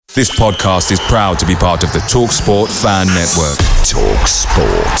This podcast is proud to be part of the TalkSport Fan Network.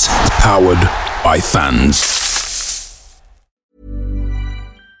 TalkSport. Powered by fans.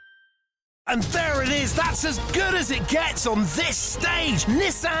 And there it is, that's as good as it gets on this stage.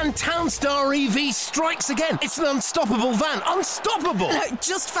 Nissan Townstar EV strikes again. It's an unstoppable van, unstoppable.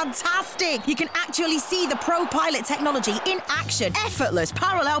 Just fantastic. You can actually see the ProPilot technology in action. Effortless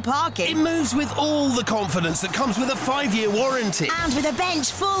parallel parking. It moves with all the confidence that comes with a 5-year warranty. And with a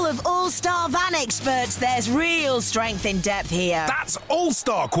bench full of all-star van experts, there's real strength in depth here. That's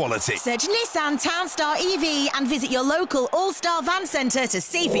all-star quality. Search Nissan Townstar EV and visit your local all-star van centre to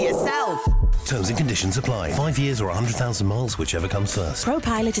see for yourself. Terms and conditions apply. 5 years or 100,000 miles, whichever comes first.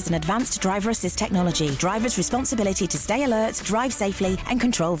 ProPilot is an advanced driver assist technology. Driver's responsibility to stay alert, drive safely and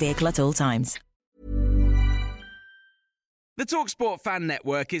control vehicle at all times. The TalkSport Fan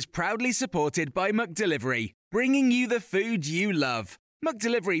Network is proudly supported by McDelivery, bringing you the food you love.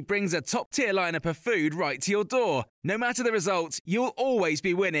 McDelivery brings a top-tier lineup of food right to your door. No matter the result, you'll always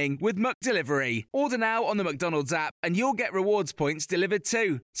be winning with McDelivery. Order now on the McDonald's app and you'll get rewards points delivered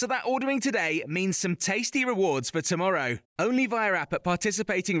too. So that ordering today means some tasty rewards for tomorrow. Only via app at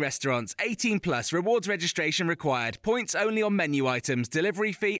participating restaurants. 18 plus. Rewards registration required. Points only on menu items.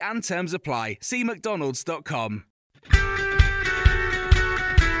 Delivery fee and terms apply. See mcdonalds.com.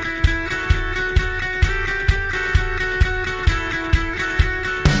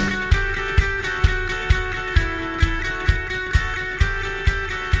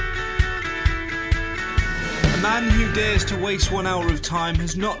 A man who dares to waste 1 hour of time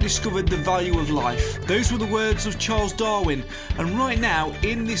has not discovered the value of life. Those were the words of Charles Darwin, and right now,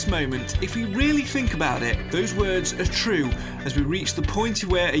 in this moment, if we really think about it, those words are true as we reach the point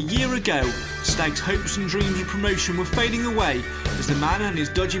where a year ago, Stag's hopes and dreams of promotion were fading away as the man and his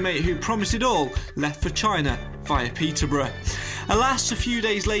dodgy mate who promised it all left for China via Peterborough. Alas, a few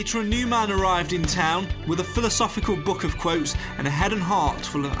days later, a new man arrived in town with a philosophical book of quotes and a head and heart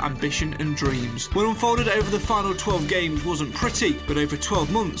full of ambition and dreams. What unfolded over the final 12 games wasn't pretty, but over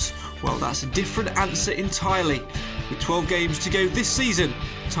 12 months, well, that's a different answer entirely. With 12 games to go this season,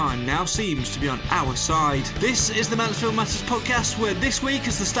 time now seems to be on our side. This is the Mansfield Matters podcast, where this week,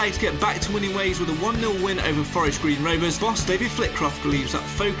 as the Stags get back to winning ways with a 1-0 win over Forest Green Rovers, boss David Flitcroft believes that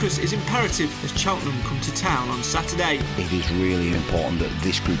focus is imperative as Cheltenham come to town on Saturday. It is really important that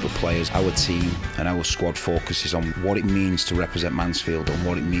this group of players, our team and our squad, focuses on what it means to represent Mansfield and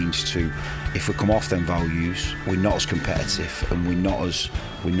what it means to, if we come off them values, we're not as competitive and we're not as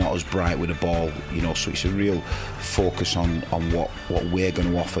bright with the ball, you know. So it's a real focus on what we're going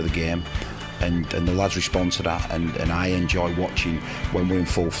to offer the game, and the lads respond to that, and I enjoy watching when we're in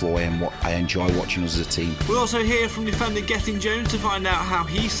full flow, and I enjoy watching us as a team. We'll also hear from defender Gethin Jones to find out how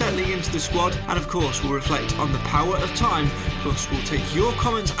he's settling into the squad, and of course we'll reflect on the power of time, plus we'll take your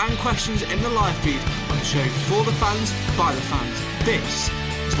comments and questions in the live feed on the show for the fans, by the fans. This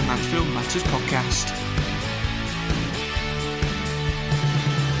is the Mansfield Matters podcast.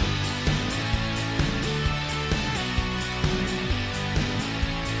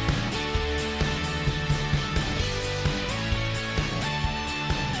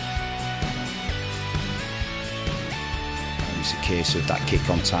 It's a case of that kick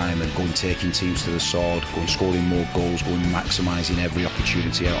on time and going taking teams to the sword, going scoring more goals, going maximising every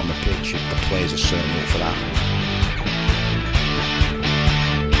opportunity out on the pitch. The players are certainly up for that.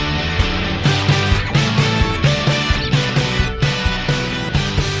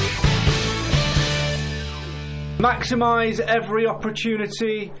 Maximise every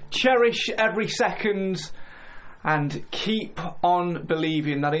opportunity, cherish every second, and keep on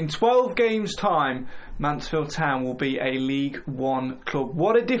believing that in 12 games' time, Mansfield Town will be a League One club.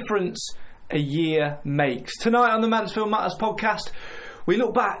 What a difference a year makes. Tonight on the Mansfield Matters podcast, we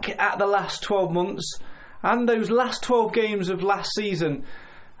look back at the last 12 months and those last 12 games of last season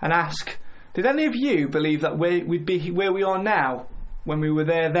and ask, did any of you believe that we'd be where we are now when we were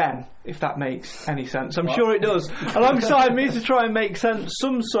there then, if that makes any sense? I'm sure it does. Alongside me to try and make sense,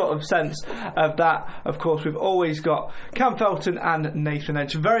 some sort of sense of that, of course, we've always got Cam Felton and Nathan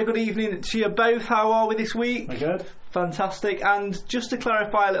Edge. Very good evening to you both. How are we this week? Very good. Fantastic. And just to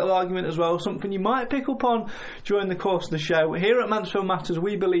clarify a little argument as well, something you might pick up on during the course of the show, here at Mansfield Matters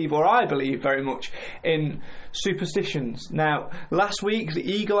we believe, or I believe very much, in superstitions. Now, last week the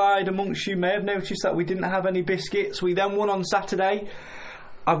eagle-eyed amongst you may have noticed that we didn't have any biscuits. We then won on Saturday.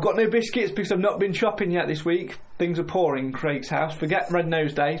 I've got no biscuits because I've not been shopping yet this week. Things are pouring in Craig's house. Forget Red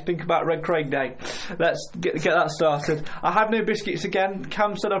Nose Day. Think about Red Craig Day. Let's get that started. I have no biscuits again.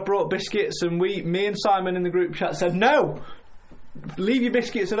 Cam said I brought biscuits, and me and Simon in the group chat said, no! Leave your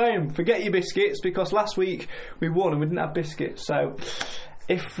biscuits at home. Forget your biscuits, because last week we won and we didn't have biscuits. So,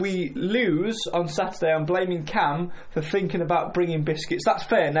 if we lose on Saturday, I'm blaming Cam for thinking about bringing biscuits. That's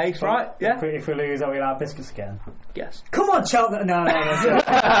fair, Nate, right? Yeah. If we lose, are we allowed biscuits again? Yes. Come on, Charlton. No,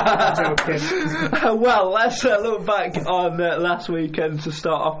 I'm joking. Well, let's look back on last weekend to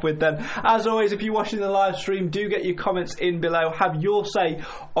start off with then. As always, if you're watching the live stream, do get your comments in below. Have your say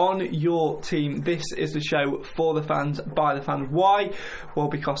on your team. This is the show for the fans, by the fans. Why? Well,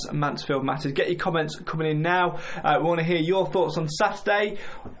 because Mansfield matters. Get your comments coming in now. We want to hear your thoughts on Saturday,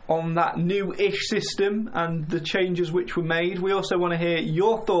 on that new-ish system and the changes which were made. We also want to hear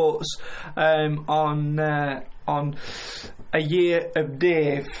your thoughts on a year of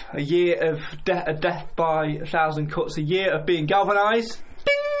Dave, a year of a death by 1,000 cuts, a year of being galvanised,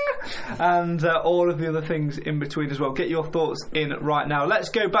 and all of the other things in between as well. Get your thoughts in right now. Let's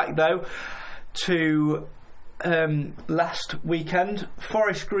go back though to last weekend.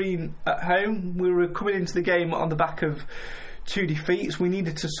 Forest Green at home. We were coming into the game on the back of 2 defeats. We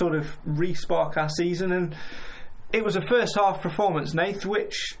needed to sort of re-spark our season, and it was a first half performance, Nath,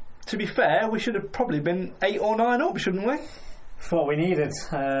 which, to be fair, we should have probably been 8 or 9 up, shouldn't we? It's what we needed.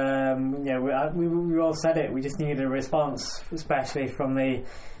 We all said it. We just needed a response, especially from the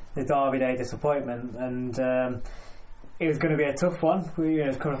Derby Day disappointment, and it was going to be a tough one. We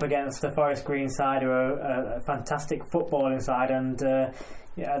were coming up against the Forest Green side, who are a fantastic footballing side, and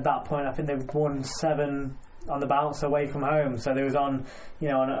at that point, I think they've won 7 on the bounce away from home. So they was on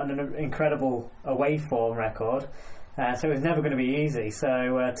an incredible away form record. So it was never going to be easy. So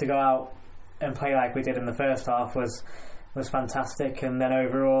to go out and play like we did in the first half was fantastic. And then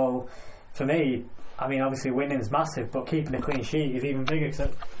overall, for me, I mean, obviously winning's massive, but keeping a clean sheet is even bigger.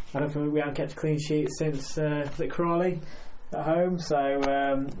 Because I don't think we haven't kept a clean sheet since Crawley at home. So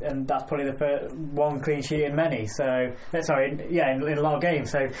and that's probably the first one clean sheet in many. So in a lot of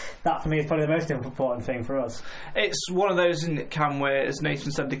games. So that for me is probably the most important thing for us. It's one of those, isn't it, Cam, where, as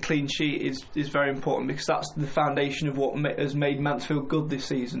Nathan said, the clean sheet is very important, because that's the foundation of what has made Mansfield good this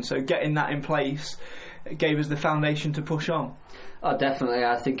season. So getting that in place gave us the foundation to push on. Oh, definitely.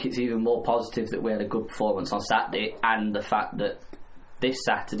 I think it's even more positive that we had a good performance on Saturday, and the fact that this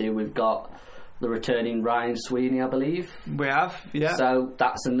Saturday we've got the returning Ryan Sweeney, I believe. We have, yeah. So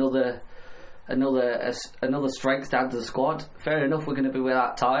that's another strength to add to the squad. Fair enough, we're going to be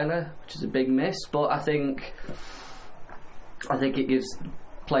without Tyler, which is a big miss, but I think it gives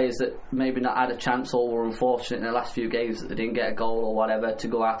players that maybe not had a chance or were unfortunate in the last few games that they didn't get a goal or whatever to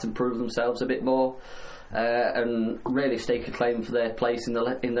go out and prove themselves a bit more, and really stake a claim for their place in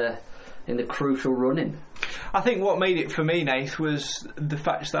the crucial running. I think what made it for me, Nath, was the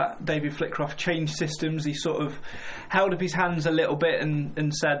fact that David Flitcroft changed systems. He sort of held up his hands a little bit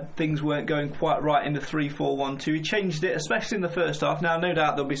and said things weren't going quite right in the 3-4-1-2. He changed it, especially in the first half. Now, no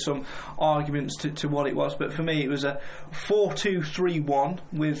doubt there'll be some arguments to what it was, but for me it was a 4-2-3-1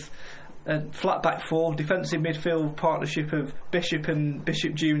 with a flat back 4, defensive midfield partnership of Bishop and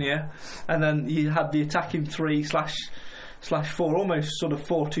Bishop Jr., and then you had the attacking 3/4, almost sort of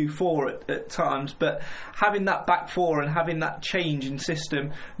 4-2-4 at times. But having that back 4 and having that change in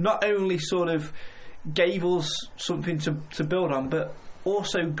system not only sort of gave us something to build on, but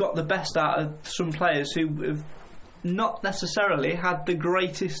also got the best out of some players who have not necessarily had the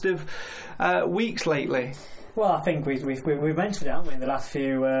greatest of weeks lately. Well, I think we've mentioned it, haven't we, in the last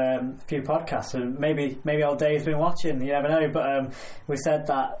few podcasts, and maybe old Dave's been watching, you never know, but we said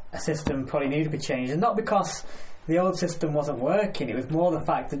that a system probably needed to be changed, and not because the old system wasn't working. It was more the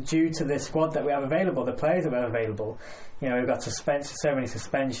fact that due to the squad that we have available, the players that we have available, we've got so many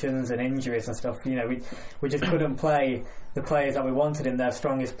suspensions and injuries and stuff. We just couldn't play the players that we wanted in their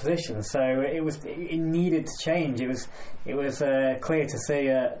strongest positions. So it needed to change. It was clear to see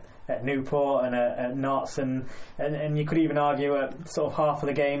at Newport and at Notts, and you could even argue at sort of half of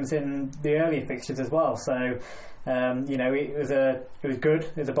the games in the earlier fixtures as well. So. It was good.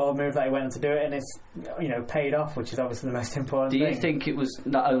 It was a bold move that he went to do it, and it's paid off, which is obviously the most important thing. Do you think it was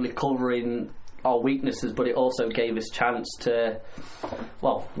not only covering our weaknesses, but it also gave us chance to?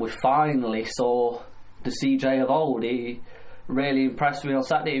 Well, we finally saw the CJ of old. He really impressed me on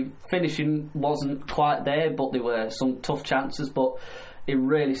Saturday. Finishing wasn't quite there, but there were some tough chances. But it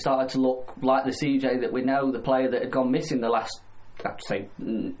really started to look like the CJ that we know, the player that had gone missing the last, I'd say,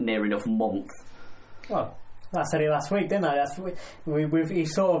 near enough month. Well, I said it last week, didn't I?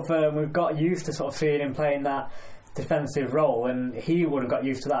 We've got used to sort of seeing him playing that defensive role, and he would have got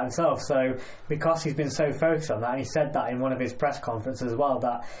used to that himself. So because he's been so focused on that, and he said that in one of his press conferences as well,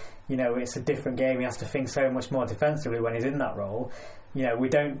 that it's a different game. He has to think so much more defensively when he's in that role.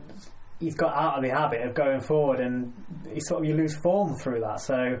 He's got out of the habit of going forward, and you lose form through that.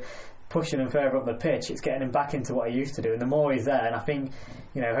 So pushing him further up the pitch, it's getting him back into what he used to do. And the more he's there, and I think,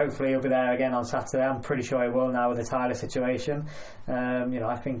 hopefully he'll be there again on Saturday. I'm pretty sure he will now with the Tyler situation.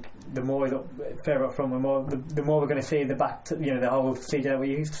 I think the more he's further up front, the more we're going to see the back, the whole CJ that we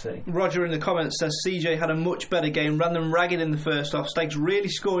used to see. Roger in the comments says CJ had a much better game, ran them ragged in the first half. Stakes really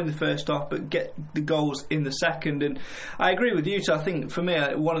score in the first half, but get the goals in the second. And I agree with you too. I think for me,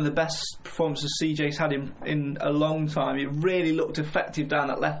 one of the best performances CJ's had in a long time. He really looked effective down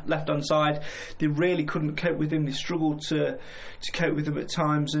that left hand side. They really couldn't cope with him. They struggled to cope with him at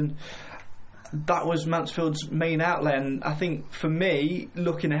times, and that was Mansfield's main outlet. And I think for me,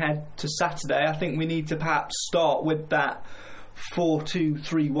 looking ahead to Saturday, I think we need to perhaps start with that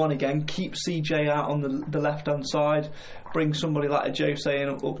 4-2-3-1 again. Keep CJ out on the left hand side. Bring somebody like a Jose in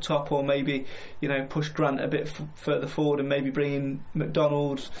up top, or maybe push Grant a bit further forward, and maybe bring in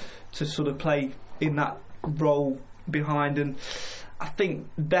McDonald to sort of play in that role behind. And I think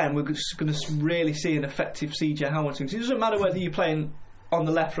then we're just going to really see an effective CJ Hamilton. It doesn't matter whether you're playing on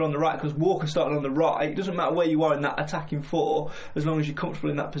the left or on the right, because Walker started on the right. It doesn't matter where you are in that attacking four, as long as you're comfortable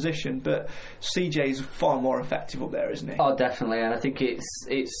in that position. But CJ is far more effective up there, isn't he? Oh, definitely. And I think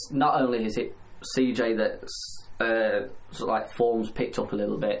it's not only is it CJ that's sort of like form's picked up a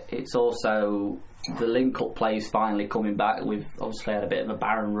little bit, it's also the link-up play's finally coming back. We've obviously had a bit of a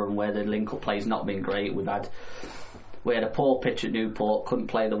barren run where the link-up play's not been great. We had a poor pitch at Newport, couldn't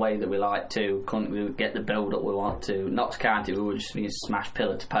play the way that we like to, couldn't get the build-up we want to. Notts County, we were just being smashed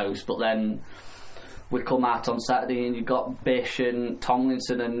pillar to post. But then we come out on Saturday and you've got Bish and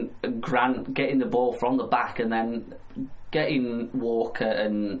Tomlinson and Grant getting the ball from the back, and then getting Walker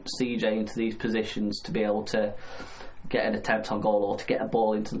and CJ into these positions to be able to get an attempt on goal, or to get a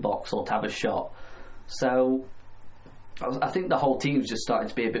ball into the box, or to have a shot. So I think the whole team's just starting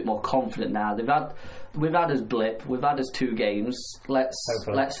to be a bit more confident now. We've had us blip, we've had us 2 games. Let's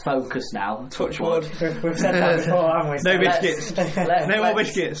focus now. Touch wood. We've said that before, haven't we? No biscuits. No more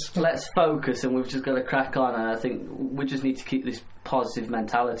biscuits. Let's focus, and we've just got to crack on. And I think we just need to keep this positive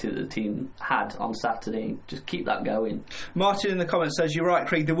mentality that the team had on Saturday. Just keep that going. Martin in the comments says, you're right,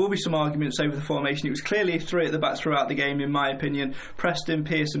 Craig, there will be some arguments over the formation. It was clearly 3 at the back throughout the game, in my opinion. Preston,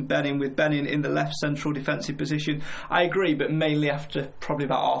 Pearson, Benning, with Benning in the left central defensive position. I agree, but mainly after probably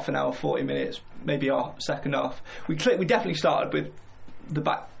about half an hour, 40 minutes, maybe our second half. We definitely started with the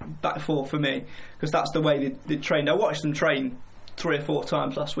back 4 for me, because that's the way they trained. I watched them train 3 or 4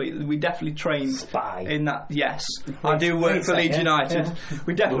 times last week. We definitely trained in that. Yes, I do work for Leeds United. Yeah.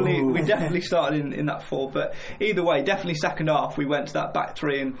 We definitely started in that 4. But either way, definitely second half we went to that back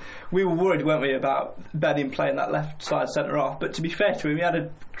 3, and we were worried, weren't we, about Benning playing that left side centre half. But to be fair to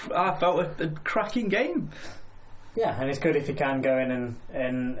him, I felt a cracking game. Yeah, and it's good if you can go in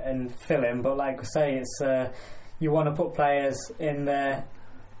and fill in. But like I say, it's you want to put players in their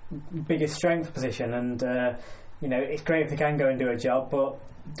biggest strength position, and it's great if they can go and do a job, but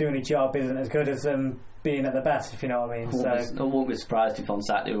doing a job isn't as good as them being at the best, if you know what I mean. I won't be surprised if on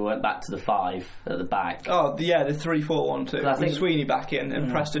Saturday we went back to the 5 at the back. Oh, yeah, the 3-4-1 too. With Sweeney back in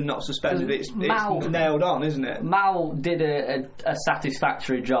and Preston not suspended. It's nailed on, isn't it? Mal did a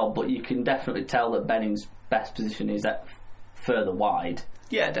satisfactory job, but you can definitely tell that Benning's best position is at further wide.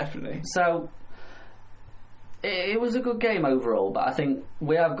 Yeah, definitely. So it was a good game overall, but I think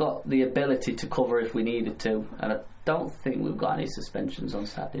we have got the ability to cover if we needed to, and I don't think we've got any suspensions on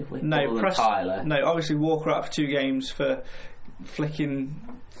Saturday, have we? No, Tyler. No, obviously Walker out for 2 games for flicking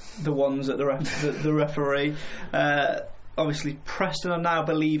the ones at the referee. Obviously Preston are now, I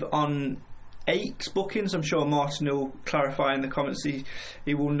believe, on 8 bookings. I'm sure Martin will clarify in the comments.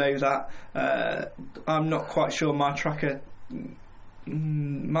 He will know that. I'm not quite sure my tracker.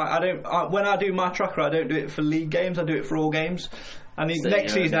 When I do my tracker, I don't do it for league games. I do it for all games.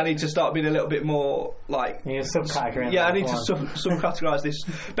 Next season I need to start being a little bit more like subcategory. Yeah, I need to subcategorise this.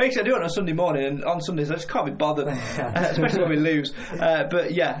 Basically, I do it on a Sunday morning, and on Sundays I just can't be bothered, especially when we lose.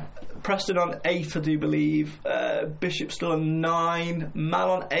 But yeah, Preston on 8, I do believe. Bishop still on 9.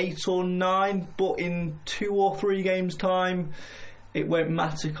 Mal on 8 or 9. But in 2 or 3 games' time, it won't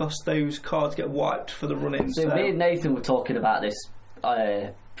matter because those cards get wiped for the run-in. So me and Nathan were talking about this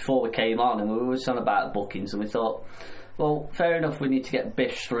before we came on, and we were talking about bookings, and we thought, well, fair enough, we need to get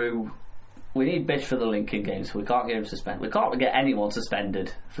Bish through. We need Bish for the Lincoln game, so we can't get him suspended. We can't get anyone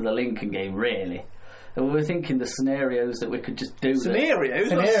suspended for the Lincoln game, really. And we were thinking the scenarios that we could just do.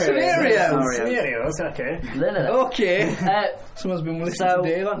 Scenarios? Okay. Okay. Someone's been listening to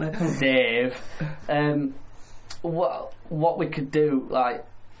Dave, hasn't they? Dave. What we could do, like,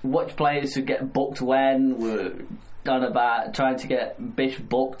 which players should get booked when. We're on about trying to get Bish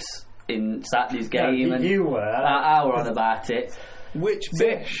booked in Saturday's game. You were. I were on about it. Which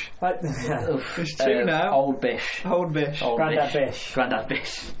Bish? There's two now. Old Bish. Old Bish. Grandad Bish. Grandad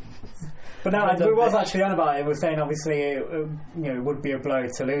Bish. But no, we was actually on about it. We were saying obviously it would be a blow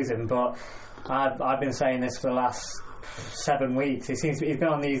to lose him, but I've been saying this for the last 7 weeks. He's been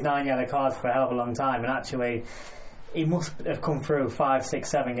on these 9 yellow cards for a hell of a long time, and actually he must have come through 5, 6,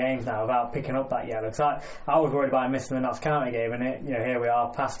 7 games now without picking up that yellow. Because I was worried about him missing the Notts County game, and here we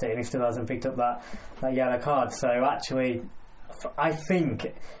are past it, and he still hasn't picked up that yellow card. So actually, I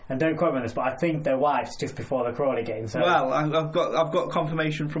think, and don't quote me on this, but I think they're wiped just before the Crawley game. So well, I've got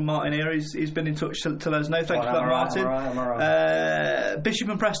confirmation from Martin here. He's been in touch to let us know. Thanks for that, Martin. Am I right? Bishop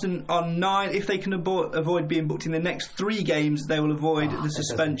and Preston on 9. If they can avoid being booked in the next 3 games, they will avoid the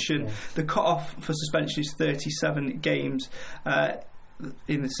suspension. The cut-off for suspension is 37 games.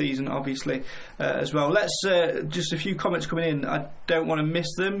 In the season, obviously, as well. Let's just a few comments coming in. I don't want to miss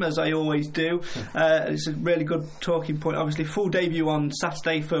them, as I always do. It's a really good talking point. Obviously, full debut on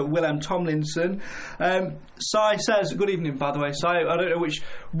Saturday for Willem Tomlinson. Sai says, good evening, by the way. Sai, I don't know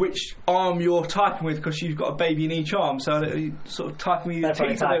which arm you're typing with, because you've got a baby in each arm, so you're sort of typing with your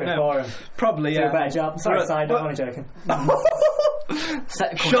teeth. I don't know. Probably, yeah. Do a better job. Sorry, Sai, I'm only joking.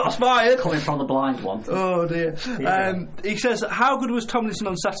 Shots fired. Coming from the blind one. Oh dear. He says, how good was Tomlinson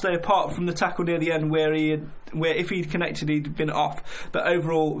on Saturday, apart from the tackle near the end where if he'd connected he'd been off, but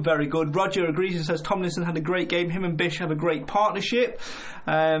overall very good. Roger agrees and says Tomlinson had a great game. Him and Bish have a great partnership.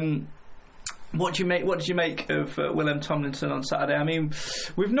 What did you make of Willem Tomlinson on Saturday? I mean,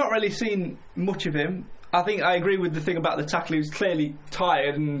 we've not really seen much of him. I think I agree with the thing about the tackle. He was clearly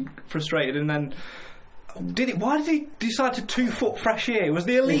tired and frustrated, and then why did he decide to 2-foot fresh here? Was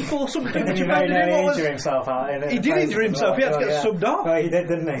the elite or something? He injured himself out. He did injure himself. He had to get subbed off. Well, he did,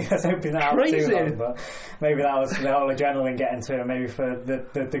 didn't he? I was hoping that Crazy. Out too long, but maybe that was the whole adrenaline getting to him, maybe for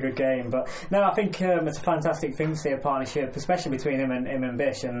the good game. But no, I think it's a fantastic thing to see a partnership, especially between him and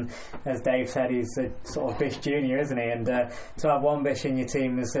Bish. And as Dave said, he's a sort of Bish junior, isn't he? And to have one Bish in your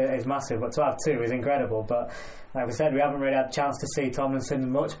team is massive, but to have 2 is incredible. But like we said, we haven't really had a chance to see Tomlinson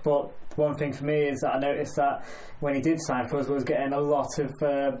much, but one thing for me is that I noticed that when he did sign for us, we was getting a lot of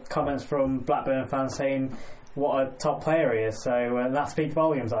comments from Blackburn fans saying what a top player he is. So that speaks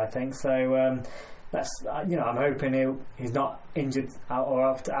volumes, I think. So that's I'm hoping he's not injured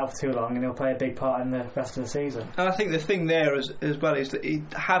out for too long, and he'll play a big part in the rest of the season. And I think the thing there as well is that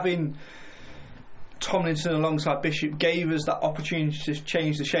having Tomlinson alongside Bishop gave us that opportunity to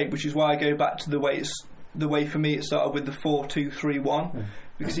change the shape, which is why I go back to the way for me it started with the 4-2-3-1.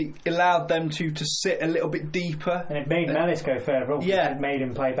 Because it allowed them to sit a little bit deeper. And it made Mellis go further up. Yeah. It made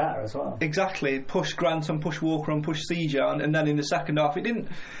him play better as well. Exactly. Push Grant on, push Walker on, push Seja on, and then in the second half it didn't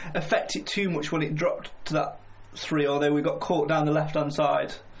affect it too much when it dropped to that 3, although we got caught down the left-hand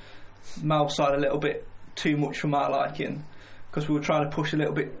side, Mal's side, a little bit too much for my liking, because we were trying to push a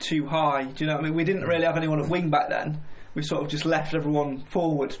little bit too high. Do you know what I mean? We didn't really have anyone at wing back then. We sort of just left everyone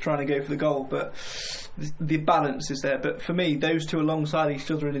forward trying to go for the goal, but the balance is there. But for me, those 2 alongside each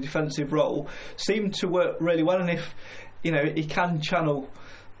other in a defensive role seem to work really well, and if he can channel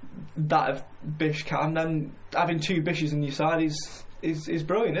that of Bish can, then having 2 Bishes in your side is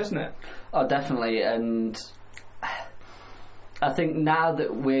brilliant, isn't it? Oh, definitely. And I think now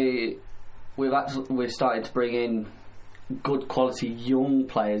that we've started to bring in good quality young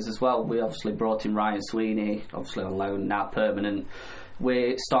players as well. We obviously brought in Ryan Sweeney, obviously on loan, now permanent.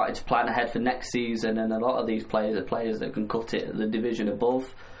 We're starting to plan ahead for next season, and a lot of these players are players that can cut it at the division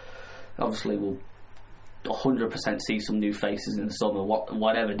above. Obviously we'll 100% see some new faces in the summer,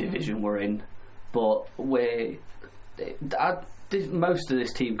 whatever division we're in, but most of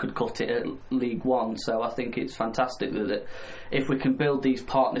this team could cut it at League One, so I think it's fantastic that if we can build these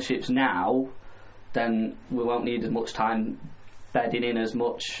partnerships now, then we won't need as much time bedding in as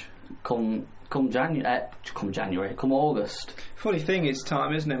much come August. Funny thing is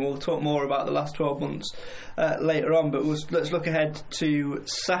time, isn't it? We'll talk more about the last 12 months later on, but let's look ahead to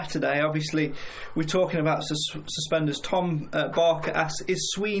Saturday. Obviously, we're talking about suspenders. Tom Barker asks, if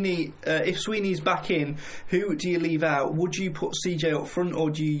Sweeney's back in, who do you leave out? Would you put CJ up front, or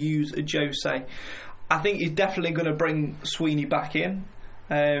do you use a Jose? I think he's definitely going to bring Sweeney back in.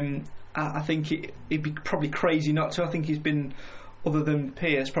 I think it'd be probably crazy not to. I think he's been, other than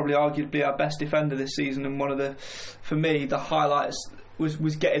Pearce, probably arguably our best defender this season, and one of for me, the highlights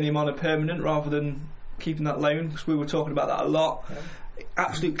was getting him on a permanent rather than keeping that loan, because we were talking about that a lot. Yeah.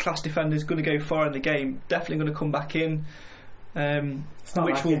 Absolute class defender, is going to go far in the game, definitely going to come back in. It's not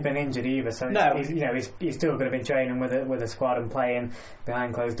like he's been injured either, so no. He's still going to be training with a squad and playing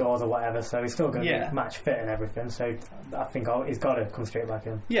behind closed doors or whatever, so he's still going to be match fit and everything, so I think he's got to come straight back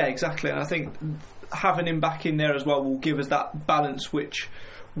in. Yeah, exactly, and I think having him back in there as well will give us that balance which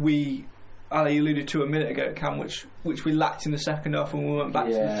Ali alluded to a minute ago, Cam, which we lacked in the second half when we went back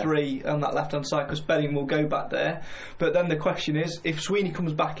to the 3 on that left hand side, because Bellingham will go back there. But then the question is, if Sweeney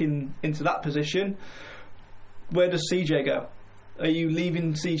comes back into that position, where does CJ go? Are you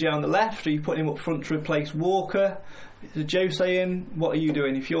leaving CJ on the left? Are you putting him up front to replace Walker? Is Jose in? What are you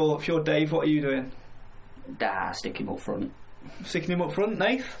doing? If you're Dave, what are you doing? Stick him up front. Sticking him up front,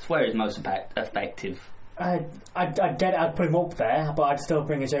 Nath? It's where he's most effective. I'd get it, I'd put him up there, but I'd still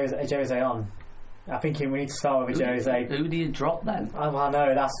bring a Jose on. I think we need to start with a Jose. Who do you drop then? I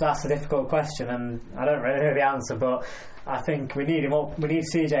know that's a difficult question, and I don't really know the answer. But I think we need him up. We need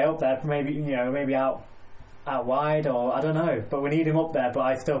CJ up there, maybe out wide, or I don't know. But we need him up there. But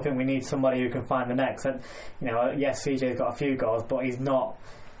I still think we need somebody who can find the next. And yes, CJ's got a few goals, but he's not.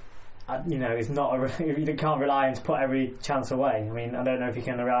 He's not. You can't rely on him to put every chance away. I mean, I don't know if you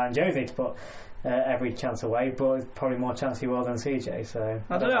can rely on Jose to put every chance away, but it's probably more chance he will than CJ. So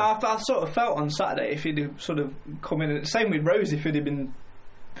I don't know. I sort of felt on Saturday if he'd have sort of come in. Same with Rose, if he'd have been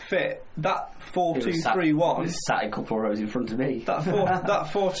fit. That 4-2-3-1. Sat a couple of rows in front of me. That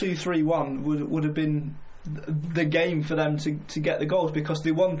 4-2-3-1 would have been the game for them to get the goals, because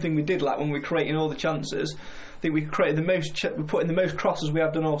the one thing we did, like when we were creating all the chances, I think we created the most. We put in the most crosses we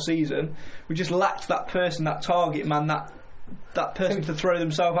have done all season. We just lacked that person, that target man, that person to throw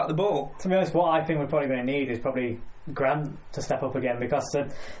themselves at the ball. To be honest, what I think we're probably going to need is probably Grant to step up again, because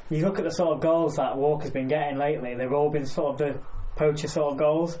you look at the sort of goals that Walker's been getting lately, they've all been sort of the poacher sort of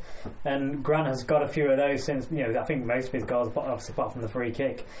goals, and Grant has got a few of those since, I think most of his goals, obviously apart from the free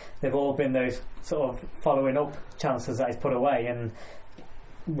kick, they've all been those sort of following up chances that he's put away, and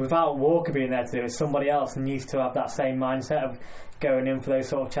without Walker being there to do it, somebody else needs to have that same mindset of going in for those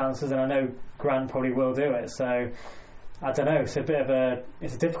sort of chances, and I know Grant probably will do it, so I don't know, it's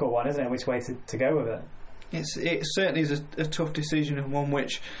a difficult one, isn't it, which way to go with it? It certainly is a tough decision, and one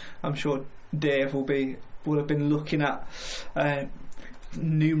which I'm sure Dave will have been looking at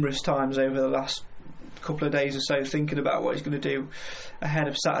numerous times over the last couple of days or so, thinking about what he's going to do ahead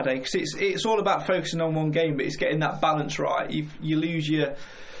of Saturday, because it's all about focusing on one game, but it's getting that balance right. You lose your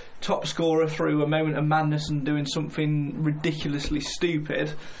top scorer through a moment of madness and doing something ridiculously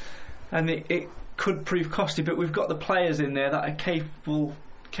stupid, and it could prove costly, but we've got the players in there that are capable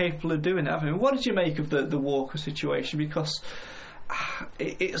of doing it. I mean, what did you make of the Walker situation? Because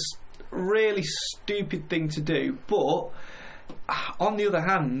it's a really stupid thing to do, but on the other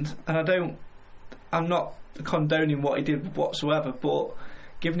hand, and I'm not condoning what he did whatsoever, but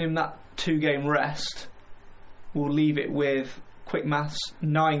giving him that 2-game rest will leave it with, quick maths,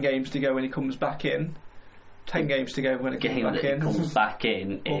 9 games to go when he comes back in. 10 games to go when it comes back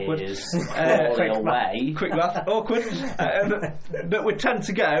in awkward. Is crawling away. Quick math, awkward. But with 10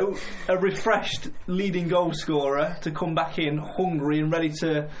 to go, a refreshed leading goal scorer to come back in hungry and ready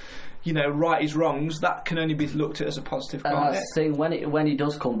to, right his wrongs, that can only be looked at as a positive. When he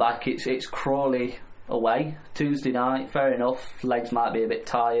does come back, it's Crawley away Tuesday night. Fair enough, legs might be a bit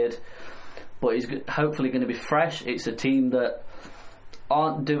tired, but he's hopefully going to be fresh. It's a team that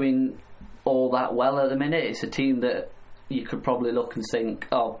aren't doing all that well at the minute. It's a team that you could probably look and think,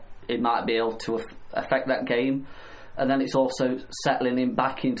 it might be able to affect that game, and then it's also settling him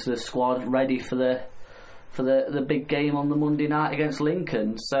back into the squad, ready for the big game on the Monday night against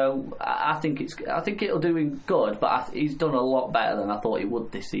Lincoln. So I think it'll do him good, but he's done a lot better than I thought he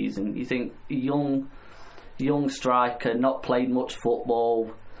would this season. You think young striker, not played much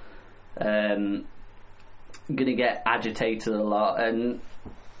football, going to get agitated a lot, and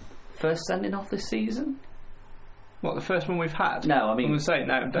first sending off this season? What, the first one we've had? No, I mean, I'm saying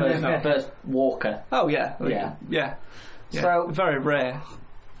no. First Walker. Oh yeah. So very rare.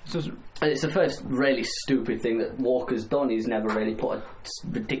 It's the first really stupid thing that Walker's done. He's never really put a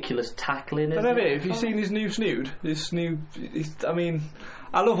ridiculous tackle in. Have you seen his new snood? I mean,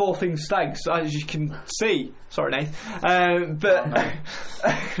 I love all things Stags, as you can see. Sorry, Nath.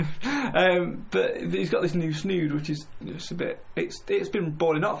 But he's got this new snood, which is just a bit. It's been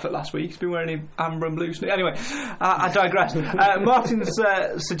balling up for last week. He's been wearing an amber and blue snood. Anyway, I digress. Martin's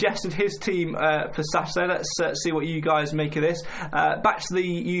suggested his team for Saturday. Let's see what you guys make of this. Back to the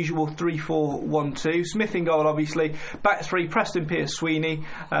usual 3-4-1-2. Smith in goal, obviously. Back 3: Preston, Pearce, Sweeney,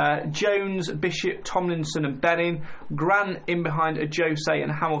 Jones, Bishop, Tomlinson, and Benning. Grant in behind a Jose, and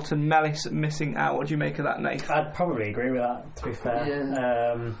Hamilton, Mellis missing out. What do you make of that, Nate? I'd probably agree with that, to be fair.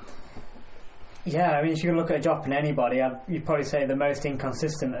 Yeah. Yeah, I mean, if you look at dropping anybody, you'd probably say the most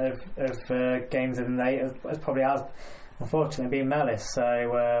inconsistent of games of the night has probably unfortunately been Mellis.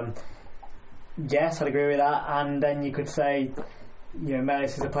 So yes, I'd agree with that. And then you could say,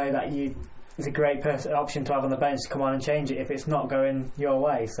 Mellis is a player that is a great option to have on the bench to come on and change it if it's not going your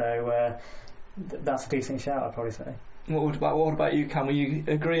way. So that's a decent shout, I'd probably say. What about you, Cam? Are you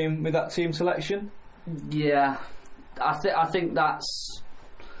agreeing with that team selection? Yeah, I think that's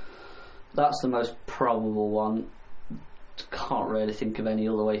the most probable one. Can't really think of any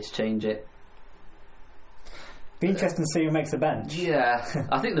other way to change it. Be interesting to see who makes the bench. Yeah,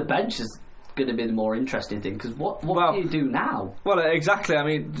 I think the bench is going to be the more interesting thing, because what do you do now? Well, exactly. I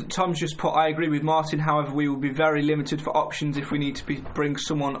mean, Tom's just put, I agree with Martin. However, we will be very limited for options if we need to bring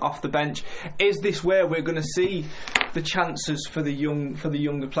someone off the bench. Is this where we're going to see the chances for the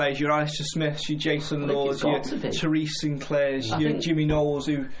younger players? Your Alistair Smiths, your Jason Laws, your Therese Sinclairs, your Jimmy Knowles,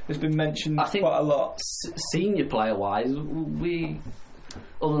 who has been mentioned quite a lot. Senior player wise, we,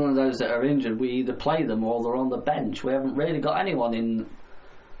 other than those that are injured, we either play them or they're on the bench. We haven't really got anyone in.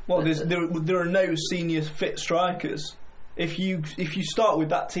 Well, there are no senior fit strikers. If you start with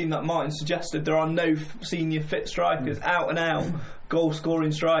that team that Martin suggested, there are no senior fit strikers, out and out goal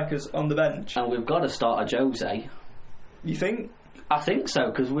scoring strikers on the bench. And we've got to start a Jose. You think? I think so,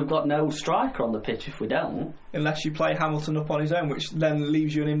 because we've got no striker on the pitch if we don't. Unless you play Hamilton up on his own, which then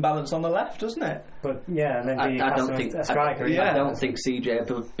leaves you an imbalance on the left, doesn't it? But yeah, and then I don't think a striker. I don't think CJ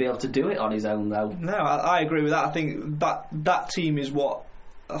will be able to do it on his own, though. No, I agree with that. I think that team is what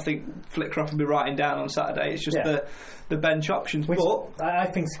I think Flitcroft will be writing down on Saturday. It's just the bench options. Which but I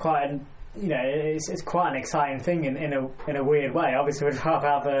think it's quite it's quite an exciting thing in a weird way. Obviously, we'd rather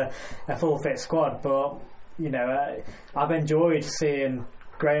have a full fit squad, but I've enjoyed seeing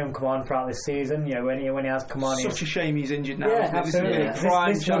Graham come on throughout this season. When he has come on, such a shame he's injured now. Yeah, absolutely.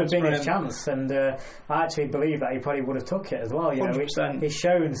 This would have been his chance, and I actually believe that he probably would have took it as well. 100%. He's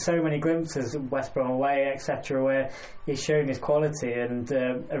shown so many glimpses of West Brom away, etc., where he's shown his quality and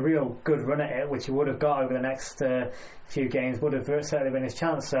a real good run at it, which he would have got over the next few games. Would have certainly been his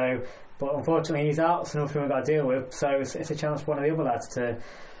chance. So, but unfortunately, he's out, so nothing we've got to deal with. So it's a chance for one of the other lads to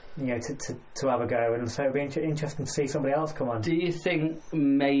have a go, and so it'd be interesting to see somebody else come on. Do you think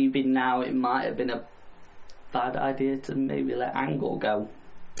maybe now it might have been a bad idea to maybe let Angle go?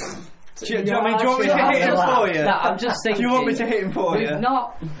 Do you want me to hit him for you? No, I'm just thinking. Do you want me to hit him for you?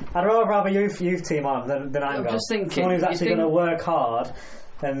 I'd rather have a youth team on than Angle. I'm just thinking. Someone who's actually going to work hard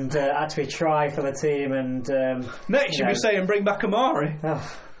and actually try for the team. And next you'll be saying bring back Amari.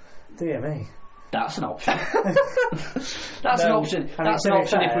 Oh, dear me. That's an option. That's an option. That's an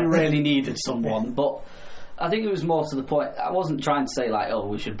option if we really needed someone. But I think it was more to the point. I wasn't trying to say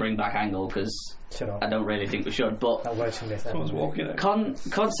we should bring back Angle, because I don't really think we should. But someone's walking it.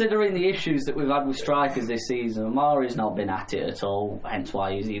 Considering the issues that we've had with strikers this season, Amari's not been at it at all. Hence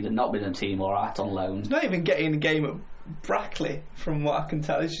why he's either not been in a team or out on loan. He's not even getting a game at Brackley, from what I can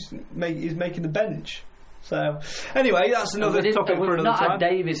tell. He's making the bench. So, anyway, that's another topic for another time. We've not had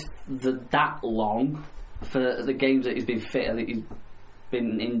Davis that long for the games that he's been fit. I think he's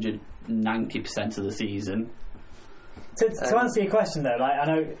been injured 90% of the season. To answer your question, though, I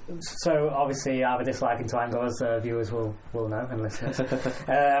know. So obviously, I have a disliking to Angle, as viewers will know and listeners.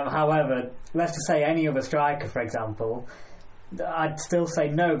 However, let's just say any other striker, for example, I'd still say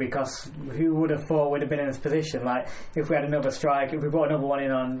no, because who would have thought we'd have been in this position? If we had another striker, if we brought another one in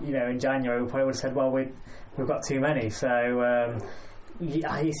on in January, we probably would have said, well, we've got too many. So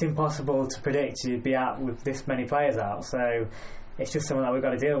it's impossible to predict you'd be out with this many players out. So it's just something that we've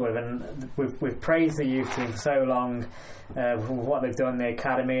got to deal with, and we've praised the youth team for so long for what they've done in the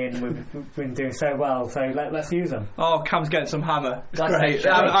academy, and we've been doing so well, so let's use them. Oh, Cam's getting some hammer. It's great.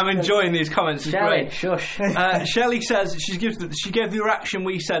 I'm enjoying these comments. It's Shelley, great. Shush. Shelley says she gave the reaction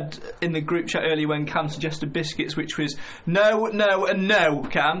we said in the group chat earlier when Cam suggested biscuits, which was no, and no,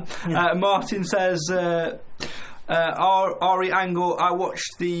 Cam. Martin says Ari Angle, I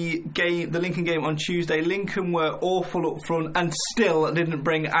watched the Lincoln game on Tuesday. Lincoln were awful up front and still didn't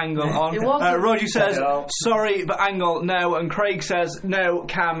bring Angle on. Roger says, sorry, but Angle, no. And Craig says, no,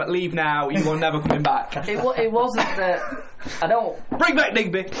 Cam, leave now. You are never coming back. It wasn't that. I don't. Bring back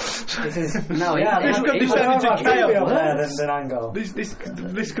Digby. No, this could descend into chaos. Than Angle. This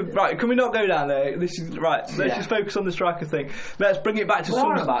could, right. Can we not go down there? This is right. Let's just focus on the striker thing. Let's bring it back to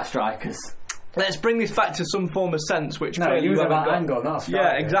some about strikers. Let's bring this back to some form of sense, which you was about Angle, not striker.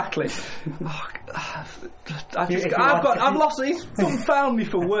 Yeah, exactly. I've lost. He's found me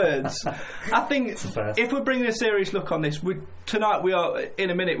for words. I think if we're bringing a serious look on this, tonight in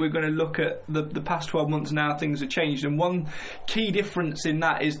a minute we're going to look at the past 12 months and how things have changed. And one key difference in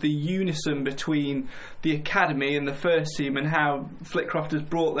that is the unison between the academy and the first team, and how Flitcroft has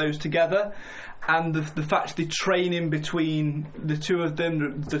brought those together. And the fact the training between the two of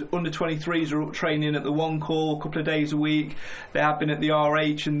them, the under-23s are training at the one call a couple of days a week. They have been at the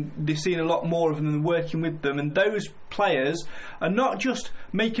RH, and they've seen a lot more of them and working with them. And those players are not just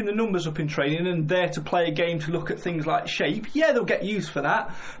making the numbers up in training and there to play a game to look at things like shape. Yeah, they'll get used for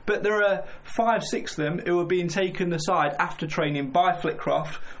that. But there are 5-6 of them who are being taken aside after training by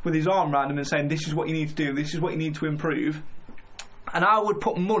Flitcroft with his arm around them and saying, this is what you need to do, this is what you need to improve. And I would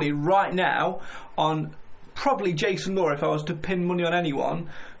put money right now on probably Jason Law, if I was to pin money on anyone,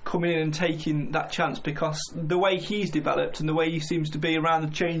 coming in and taking that chance, because the way he's developed and the way he seems to be around the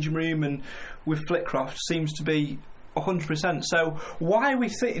changing room and with Flitcroft seems to be 100%. So why are we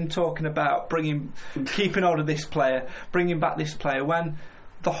sitting talking about keeping hold of this player, bringing back this player, when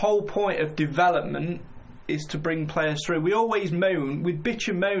the whole point of development is to bring players through? We always we'd bitch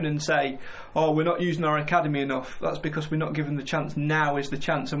and moan and say, oh, we're not using our academy enough. That's because we're not given the chance. Now is the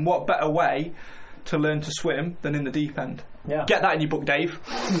chance. And what better way to learn to swim than in the deep end? Yeah. Get that in your book, Dave.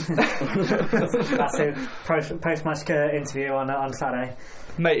 That's a post-match interview on Saturday.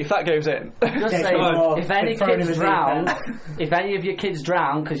 Mate, if that goes in. Just say, if any of your kids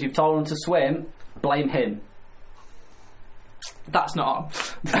drown because you've told them to swim, blame him. That's not on.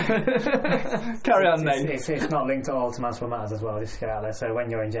 Carry on, Nate. It's not linked at all to Mansfield Matters as well, just to get out there. So when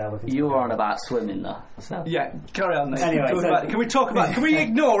you're in jail, you were on about swimming though. So. Yeah, carry on, Nate. Anyway, can we talk about? Can we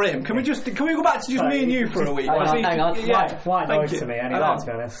ignore him? Can we go back to just me and you for a week? Hang on. Yeah, white noise to me anyway. To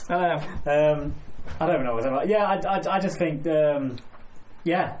be honest, I know. I don't know what I'm about. Yeah, I just think.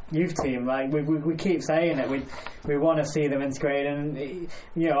 Youth team, like we keep saying it. We want to see them integrated, and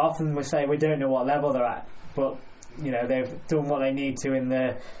often we say we don't know what level they're at, but they've done what they need to in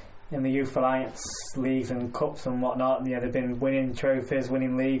the Youth Alliance leagues and cups and whatnot. They've been winning trophies,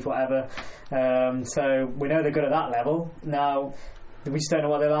 winning leagues, whatever. So we know they're good at that level. Now we just don't know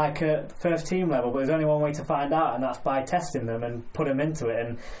what they're like at first team level. But there's only one way to find out, and that's by testing them and put them into it.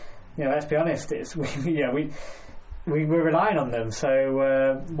 And let's be honest, we're relying on them.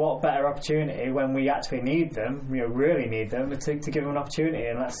 So what better opportunity when we actually need them, really need them, to give them an opportunity,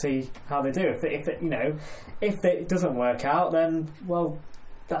 and let's see how they do. If it doesn't work out, then well,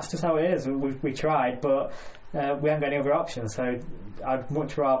 that's just how it is. We tried, but we haven't got any other options. So I'd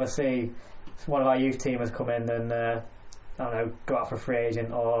much rather see one of our youth teamers come in than go out for a free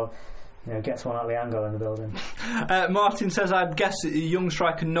agent or get someone out of the angle in the building. Martin says, I'd guess young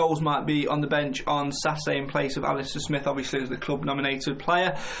striker Knowles might be on the bench on Saturday in place of Alistair Smith, obviously as the club nominated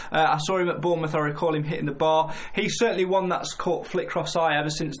player. I saw him at Bournemouth. I recall him hitting the bar. He's certainly one that's caught Flitcroft's eye ever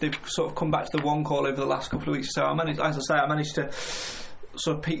since they've sort of come back to the one call over the last couple of weeks. So I managed to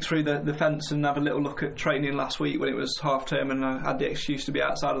sort of peek through the fence and have a little look at training last week when it was half term, and I had the excuse to be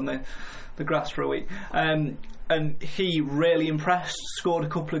outside on the grass for a week. And he really impressed, scored a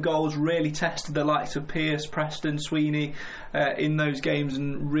couple of goals, really tested the likes of Pearce, Preston, Sweeney in those games,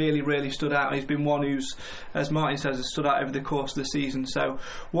 and really, really stood out. He's been one who's, as Martin says, has stood out over the course of the season. So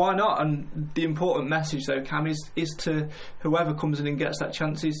why not? And the important message, though, Cam, is to whoever comes in and gets that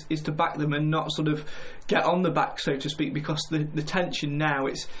chance is to back them and not sort of get on the back, so to speak, because the tension now,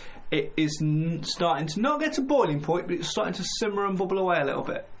 it is starting to not get to boiling point, but it's starting to simmer and bubble away a little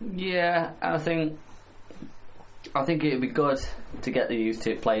bit. Yeah, I think it would be good to get the youth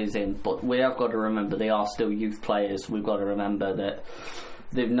players in, but we have got to remember they are still youth players. We've got to remember that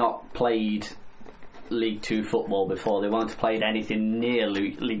they've not played League 2 football before. They won't have played anything near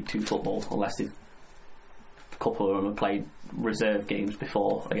League 2 football unless a couple of them have played reserve games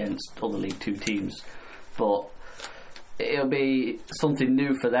before against other League 2 teams. But it'll be something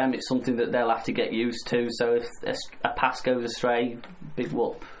new for them. It's something that they'll have to get used to. So if a pass goes astray, big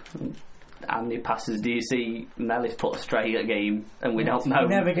whoop. How many passes do you see Mellis put astray a game and we don't know? He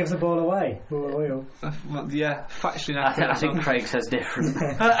never gives the ball away. Well, yeah, factually. I think Craig says different.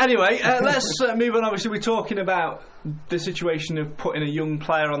 Anyway, let's move on. Obviously, we're talking about the situation of putting a young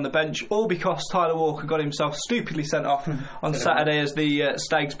player on the bench, all because Tyler Walker got himself stupidly sent off on Saturday as the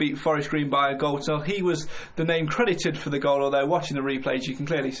Stags beat Forest Green by a goal. So he was the name credited for the goal, although watching the replays you can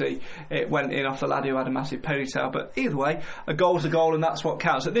clearly see it went in off the lad who had a massive ponytail. But either way, a goal's a goal, and that's what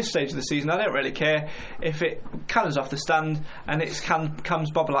counts. At this stage of the season, I don't really care if it cannons off the stand and it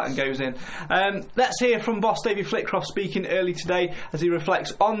comes bobble out and goes in. Let's hear from boss David Flitcroft speaking early today as he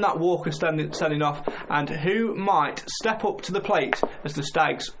reflects on that Walker sending off and who might step up to the plate as the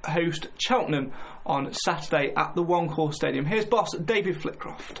Stags host Cheltenham on Saturday at the One Call Stadium. Here's boss David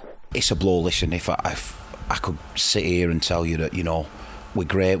Flitcroft. It's a blow. Listen, if I could sit here and tell you that, you know, we're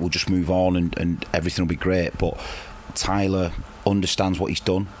great, we'll just move on and everything will be great, but Tyler understands what he's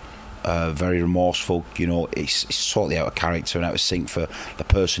done. Very remorseful, you know, it's totally out of character and out of sync for the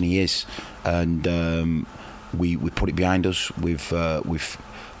person he is, and we put it behind us. We've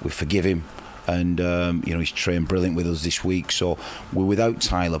forgive him, and you know, he's trained brilliant with us this week, so we're without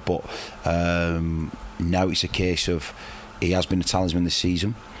Tyler, but now it's a case of he has been a talisman this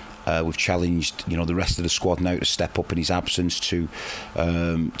season. We've challenged, you know, the rest of the squad now to step up in his absence to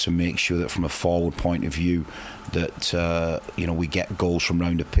make sure that from a forward point of view that you know, we get goals from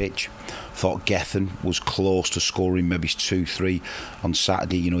round the pitch. Thought Gethin was close to scoring maybe 2-3 on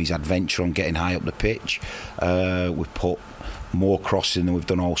Saturday. You know, his adventure on getting high up the pitch. We've put more crossing than we've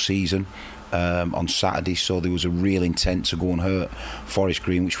done all season on Saturday, so there was a real intent to go and hurt Forest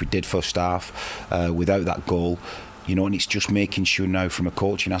Green, which we did first half. Without that goal, you know, and it's just making sure now from a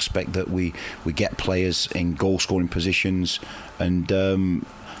coaching aspect that we get players in goal scoring positions, and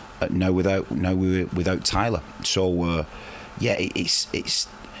now we're without Tyler. So yeah, it's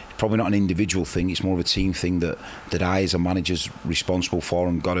probably not an individual thing, it's more of a team thing that I as a manager's responsible for,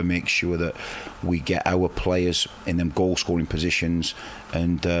 and got to make sure that we get our players in them goal scoring positions,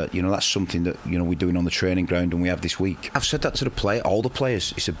 and you know, that's something that, you know, we're doing on the training ground and we have this week. I've said that to all the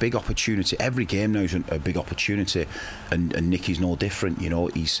players. It's a big opportunity. Every game now is a big opportunity, and Nicky's no different. You know,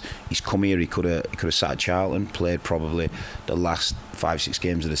 he's come here, he could have sat at Charlton, played probably the last 5-6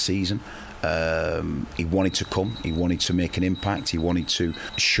 games of the season. He wanted to come, he wanted to make an impact, he wanted to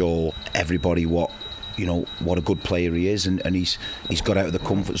show everybody what a good player he is, and he's got out of the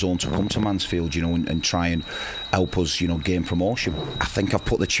comfort zone to come to Mansfield, you know, and try and help us, you know, gain promotion. I think I've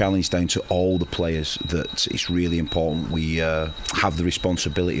put the challenge down to all the players that it's really important we have the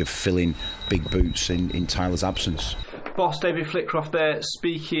responsibility of filling big boots in Tyler's absence. Boss David Flitcroft there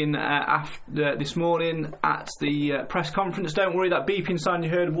speaking after this morning at the press conference. Don't worry, that beeping sound you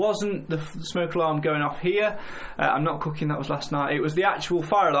heard wasn't the smoke alarm going off here. I'm not cooking, that was last night. It was the actual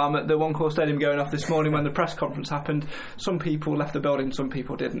fire alarm at the One Call Stadium going off this morning when the press conference happened. Some people left the building, some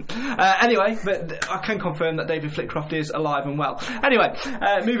people didn't. Anyway, but I can confirm that David Flitcroft is alive and well. Anyway,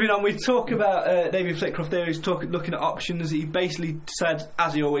 moving on, we talk about David Flitcroft there. He's looking at options. He basically said,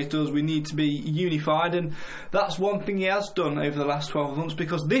 as he always does, we need to be unified, and that's one thing he has done over the last 12 months,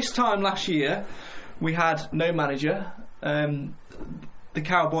 because this time last year we had no manager. The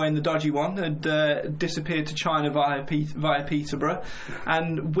cowboy and the dodgy one had disappeared to China via Peterborough,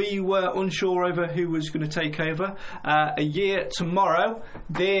 and we were unsure over who was going to take over. A year tomorrow,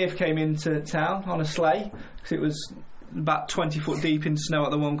 Dave came into town on a sleigh because it was about 20 foot deep in snow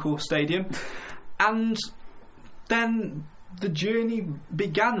at the One Call Stadium, and then the journey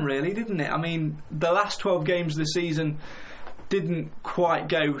began, really, didn't it? I mean, the last 12 games of the season didn't quite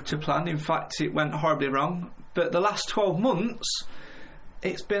go to plan. In fact, it went horribly wrong. But the last 12 months,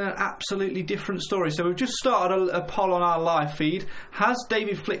 it's been an absolutely different story. So we've just started a poll on our live feed. Has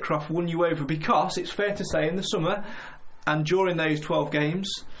David Flitcroft won you over? Because it's fair to say in the summer and during those 12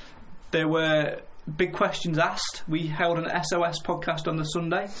 games, there were big questions asked. We held an SOS podcast on the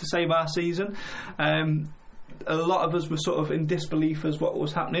Sunday to save our season. A lot of us were sort of in disbelief as what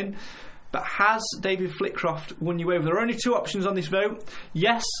was happening. But has David Flitcroft won you over? There are only two options on this vote.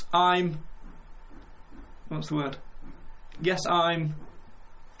 Yes, I'm... What's the word? Yes, I'm...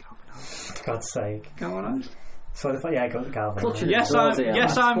 For God's sake. Galvanised? Galvanised.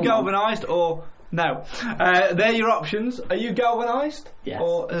 Yes, I'm galvanised, or no. They're your options. Are you galvanised? Yes.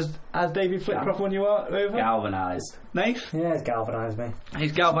 Or has David Flitcroft won you over? Galvanised. Nath? Yeah, he's galvanised me.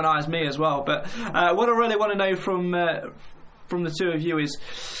 He's galvanised me as well. But what I really want to know from the two of you is,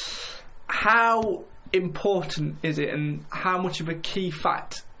 how important is it, and how much of a key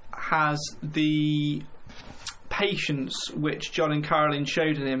fact has the patience which John and Caroline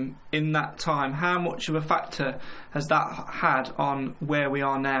showed him in that time, how much of a factor has that had on where we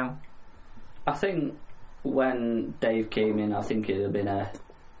are now? I think when Dave came in, I think it would have been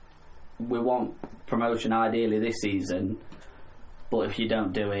we want promotion ideally this season, but if you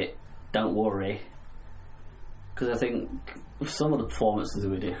don't do it, don't worry. Because I think some of the performances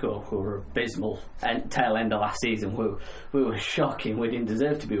we did were abysmal. And tail end of last season, we were shocking. We didn't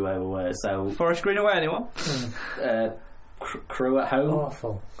deserve to be where we were. So Forest Green away, anyone? Crew at home.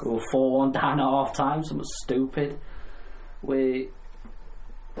 Awful. We were 4-1 down at half time. Something stupid.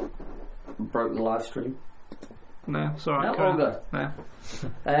 broke the live stream. No, it's alright. No, all good. No.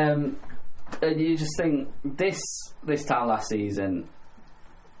 And you just think this time last season,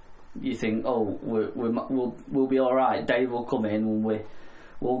 you think, oh, we'll be all right. Dave will come in and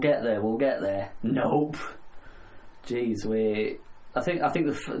we'll get there. We'll get there. Nope. Jeez, I think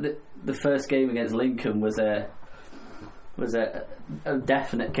the first game against Lincoln was a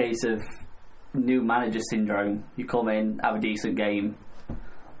definite case of new manager syndrome. You come in, have a decent game,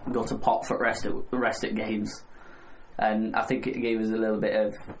 go to pot for the rest of games, and I think it gave us a little bit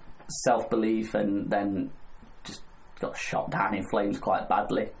of self-belief, and then just got shot down in flames quite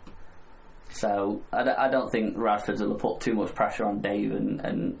badly. So I don't think Radford will have put too much pressure on Dave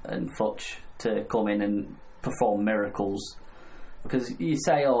and Futch to come in and perform miracles, because you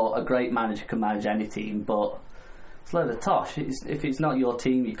say, oh, a great manager can manage any team, but it's a load of tosh. If it's not your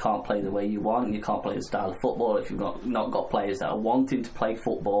team, you can't play the way you want, you can't play the style of football. If you've not got players that are wanting to play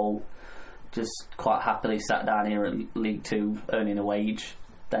football, just quite happily sat down here at League 2 earning a wage,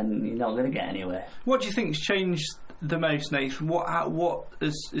 then you're not going to get anywhere. What do you think's changed the most, Nathan? What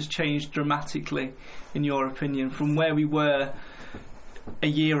has changed dramatically, in your opinion, from where we were a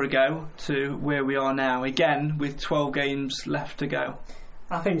year ago to where we are now, again with 12 games left to go?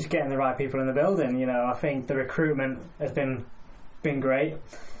 I think just getting the right people in the building. I think the recruitment has been great.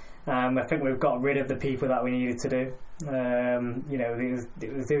 I think we've got rid of the people that we needed to do. There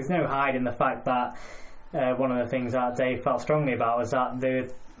was no hiding the fact that one of the things that Dave felt strongly about was that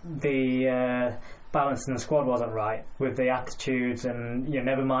the balance in the squad wasn't right with the attitudes, and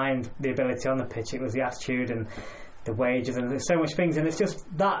never mind the ability on the pitch, it was the attitude and the wages, and there's so much things, and it's just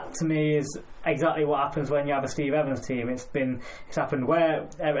that to me is exactly what happens when you have a Steve Evans team. It's happened where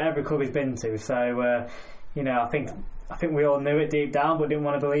every club he's been to. So I think we all knew it deep down, but didn't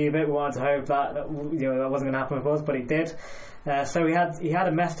want to believe it. We wanted to hope that that wasn't going to happen with us, but it did. So he had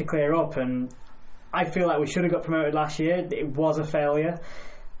a mess to clear up, and I feel like we should have got promoted last year. It was a failure.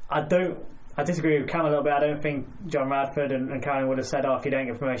 I disagree with Cam a little bit. I don't think John Radford and Karen would have said, oh, if you don't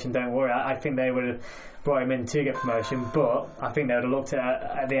get promotion, don't worry. I think they would have brought him in to get promotion, but I think they would have looked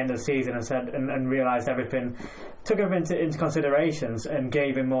at the end of the season and said and realised everything, took everything into considerations and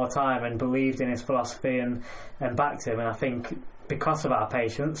gave him more time and believed in his philosophy and backed him. And I think because of our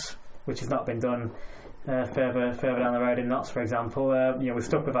patience, which has not been done further down the road in Notts, for example, we're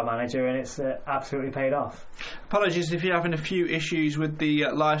stuck with our manager, and it's absolutely paid off. Apologies if you're having a few issues with the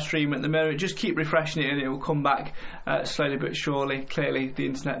live stream at the moment. Just keep refreshing it and it will come back slowly but surely. Clearly the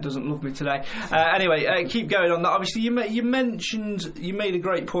internet doesn't love me today. Anyway, keep going on that. Obviously you made a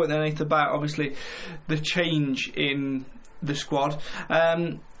great point there, Nathan, about obviously the change in the squad.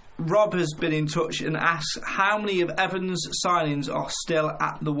 Rob has been in touch and asked how many of Evans' signings are still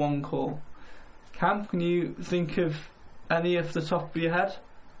at the one call. Cam, can you think of any off the top of your head?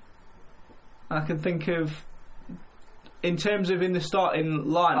 I can think of, in terms of in the starting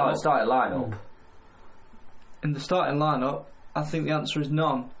lineup. Oh, the starting lineup. In the starting lineup, I think the answer is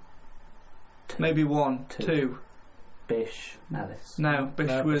none. Maybe one, two. Bish, Mellis. No,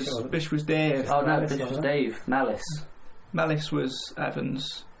 Bish was Dave. Oh no, Bish was Dave. Mellis was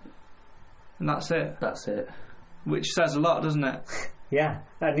Evans, and that's it. That's it. Which says a lot, doesn't it? Yeah,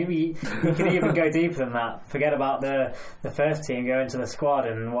 and you can even go deeper than that. Forget about the first team, go into the squad,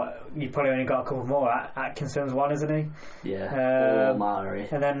 and you probably only got a couple more. Atkinson's one, isn't he? Yeah. Mari.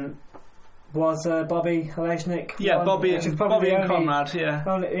 And then was Bobby Olejnik? Yeah, one, Bobby and Conrad. Yeah.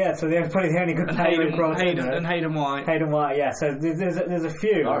 So they're probably the only good player we've brought in. And Hayden White. Hayden White, yeah. So there's a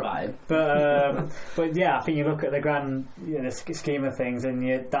few. All right. But yeah, I think you look at the grand scheme of things, and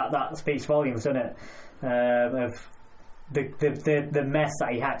that speaks volumes, doesn't it? Of the mess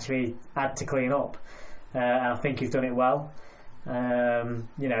that he actually had to clean up, and I think he's done it well. And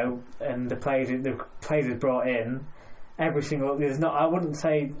the players he's brought in, every single,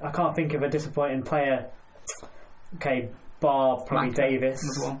 I can't think of a disappointing player. Okay, bar probably Macca. Davis.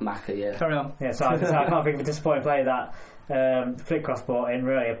 Macca, yeah. Carry on. Yeah, so I can't think of a disappointing player that Flitcroft brought in,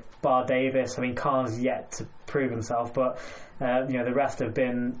 really, bar Davis. I mean, Khan's yet to prove himself, but the rest have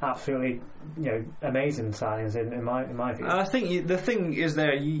been absolutely amazing signings in my view. I think the thing is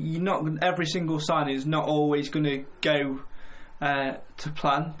there, you're not, every single signing is not always going to go to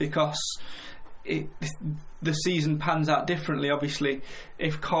plan, because the season pans out differently. Obviously,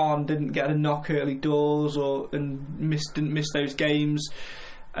 if Khan didn't get a knock early doors didn't miss those games,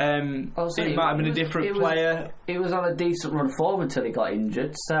 it might have been a different player. He was on a decent run forward until he got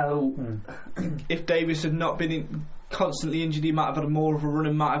injured. So if Davis had not been constantly injured, he might have had more of a run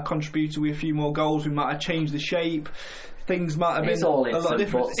and might have contributed with a few more goals. We might have changed the shape. Things might have been a lot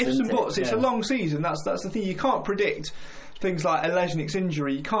different. Ifs and buts. It's a long season. That's the thing. You can't predict, things like Eleznik's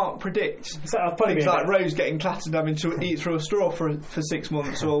injury, you can't predict So things like Rose getting clattered, having to eat through a straw for 6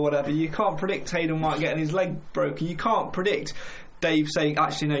 months or whatever. You can't predict Hayden White getting his leg broken. You can't predict Dave saying,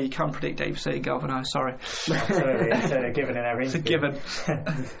 actually no, you can predict Dave saying galvanised, sorry. Absolutely, it's a given in every interview. It's a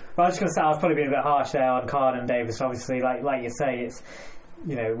given. Well, I was just going to say, I was probably being a bit harsh there on Carden and Davis. Obviously, like you say, it's,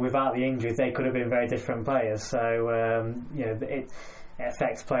 you know, without the injuries, they could have been very different players. So, you know, it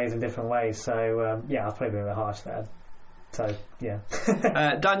affects players in different ways. So, yeah, I was probably being a bit harsh there. So, yeah.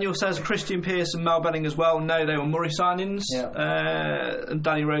 Daniel says Christian Pearce and Mel Benning as well. No, they were Murray signings. Yeah. And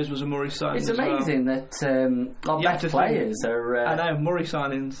Danny Rose was a Murray signing. It's amazing that our best players are. I know, Murray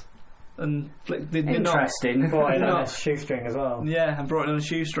signings. And interesting. Brought in on a shoestring as well. Yeah, and brought in on a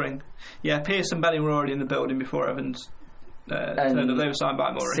shoestring. Yeah, Pearce and Benning were already in the building before Evans turned up. They were signed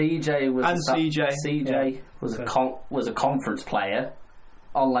by Murray. CJ was CJ was a conference player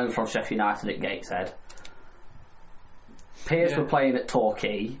on loan from Sheffield United at Gateshead. Pearce were playing at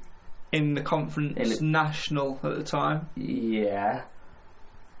Torquay in the conference national at the time. Yeah.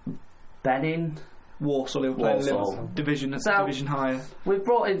 Benning, Walsall, who were playing division higher. We've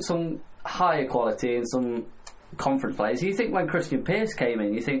brought in some higher quality and some conference players. You think when Christian Pearce came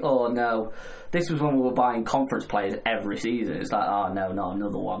in, you think, oh no, this was when we were buying conference players every season. It's like, oh no, not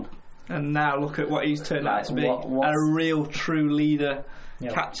another one. And now look at what he's turned out to be. A real true leader,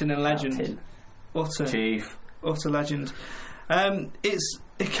 captain and legend. Chief. Utter legend. It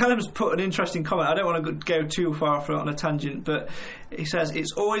kind of put an interesting comment. I don't want to go too far on a tangent, but he says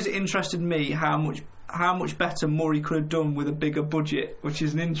it's always interested me how much better Murray could have done with a bigger budget, which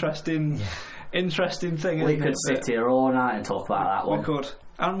is an interesting thing. We could sit here all night and talk about that one. We could.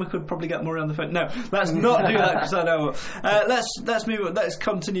 And we could probably get Murray on the phone. No, let's not do that because I know. Let's move on. Let's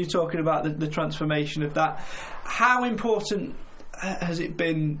continue talking about the transformation of that. How important has it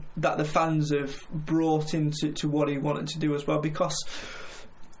been that the fans have brought into what he wanted to do as well? Because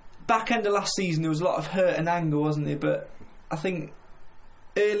back end of last season there was a lot of hurt and anger, wasn't there? But I think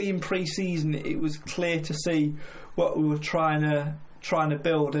early in pre-season it was clear to see what we were trying to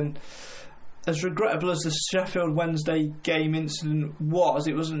build. And as regrettable as the Sheffield Wednesday game incident was,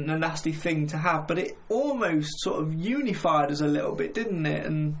 it wasn't a nasty thing to have, but it almost sort of unified us a little bit, didn't it?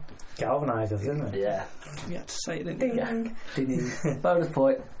 And galvanised us, didn't it? Yeah. You had to say it, didn't you? Ding. Bonus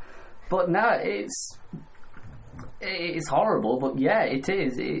point. But no, it's horrible, but yeah, it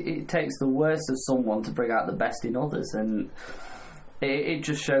is. It takes the worst of someone to bring out the best in others, and it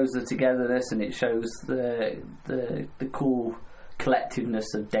just shows the togetherness, and it shows the cool collectiveness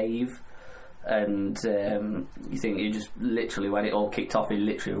of Dave. And you think you just literally, when it all kicked off, he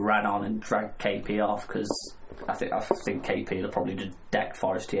literally ran on and dragged KP off, because I think KP would probably just decked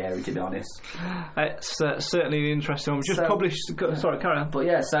Forestieri, to be honest. It's certainly an interesting one. We just published. Sorry, carry on. But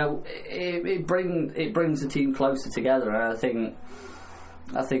yeah, so it brings the team closer together, and I think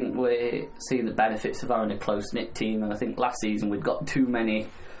we're seeing the benefits of having a close knit team. And I think last season we'd got too many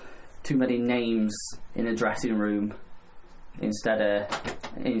names in a dressing room instead of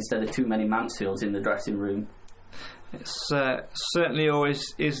too many Mansfields in the dressing room. It's certainly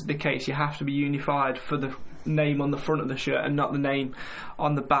always is the case. You have to be unified for the name on the front of the shirt and not the name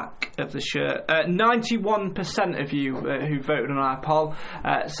on the back of the shirt. 91% of you who voted on our poll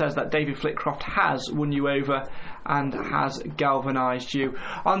says that David Flitcroft has won you over and has galvanised you.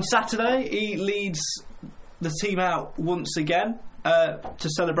 On Saturday, he leads the team out once again to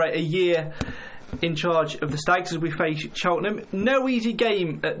celebrate a year in charge of the Stags as we face Cheltenham. No easy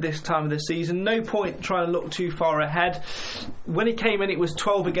game at this time of the season. No point trying to look too far ahead. When he came in, it was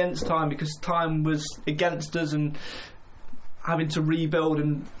 12 against time, because time was against us and having to rebuild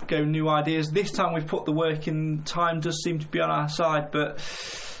and go new ideas. This time we've put the work in. Time does seem to be on our side, but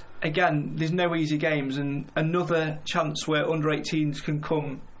again, there's no easy games, and another chance where under 18s can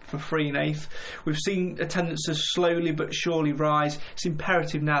come for free in 8th. We've seen attendances slowly but surely rise. It's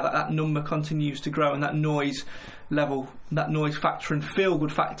imperative now that number continues to grow, and that noise level, that noise factor and feel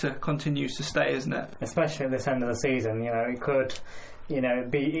good factor continues to stay, isn't it? Especially at this end of the season, it could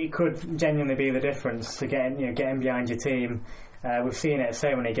genuinely be the difference to getting behind your team. We've seen it at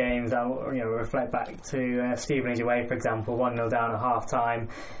so many games. Reflect back to Stevenage away, for example, 1-0 down at half time.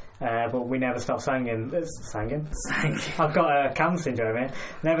 But we never stopped singing. I've got Cam syndrome here.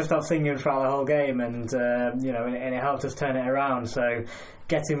 Never stopped singing throughout the whole game, and and it helped us turn it around. So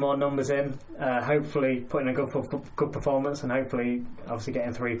getting more numbers in, hopefully putting a good performance, and hopefully obviously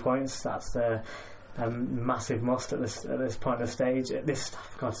getting 3 points. That's a massive must at this point of the stage. For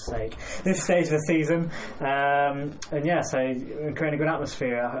God's sake, this stage of the season. So creating a good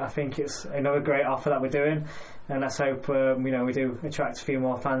atmosphere. I think it's another great offer that we're doing. And let's hope we do attract a few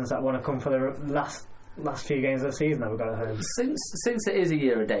more fans that want to come for the last last few games of the season that we've got at home. Since it is a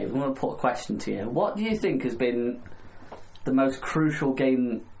year of Dave, I'm going to put a question to you. What do you think has been the most crucial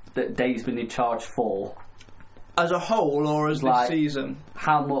game that Dave's been in charge for? As a whole, or as this season?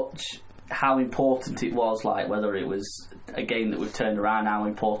 How important it was, like whether it was a game that we've turned around, how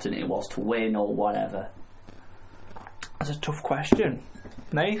important it was to win or whatever. That's a tough question.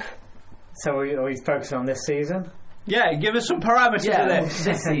 Nath? So are we focusing on this season? Yeah, give us some parameters of this.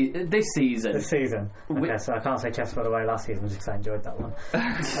 This season. This season. Okay, so I can't say Chesterfield away last season just because I enjoyed that one.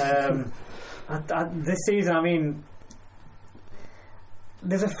 This season, I mean,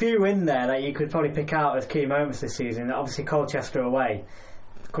 there's a few in there that you could probably pick out as key moments this season. Obviously, Colchester away,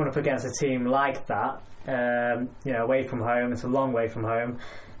 coming up against a team like that, away from home, it's a long way from home.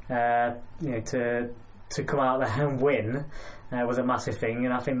 To come out there and win was a massive thing,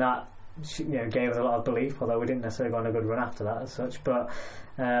 and I think that gave us a lot of belief, although we didn't necessarily go on a good run after that as such. But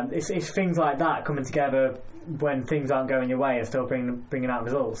it's things like that coming together when things aren't going your way and still bringing out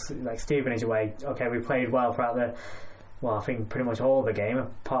results. Like Stevenage away, okay, we played well throughout I think pretty much all of the game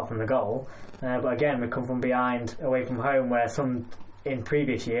apart from the goal, but again we come from behind away from home, where some in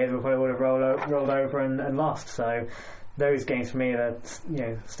previous years we probably would have rolled over and lost. So those games for me are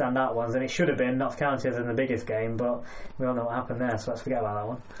stand out ones, and it should have been Notts County as in the biggest game, but we all know what happened there, so let's forget about that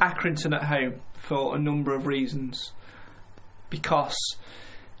one. Accrington at home for a number of reasons, because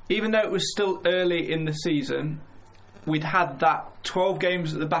even though it was still early in the season, we'd had that 12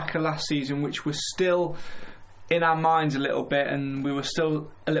 games at the back of last season which were still in our minds a little bit, and we were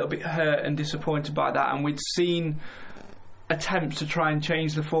still a little bit hurt and disappointed by that, and we'd seen attempts to try and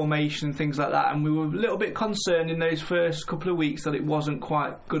change the formation and things like that, and we were a little bit concerned in those first couple of weeks that it wasn't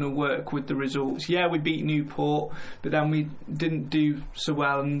quite going to work with the results. Yeah, we beat Newport, but then we didn't do so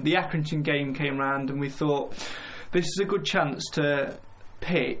well, and the Accrington game came round and we thought this is a good chance to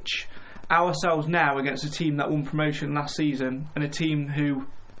pitch ourselves now against a team that won promotion last season, and a team who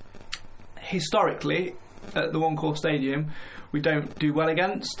historically at the One Call Stadium we don't do well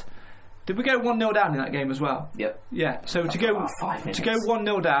against. Did we go 1-0 down in that game as well? Yep. Yeah, so to go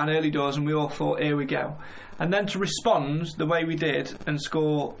 1-0 down early doors, and we all thought, here we go. And then to respond the way we did and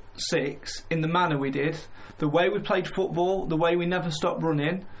score 6 in the manner we did, the way we played football, the way we never stopped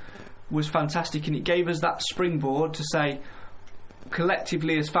running, was fantastic, and it gave us that springboard to say,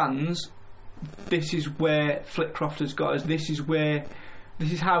 collectively as fans, this is where Flitcroft has got us, this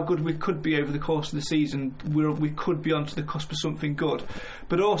is how good we could be over the course of the season. We could be onto the cusp of something good.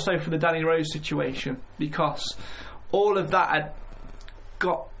 But also for the Danny Rose situation, because all of that had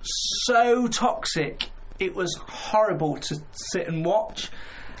got so toxic, it was horrible to sit and watch.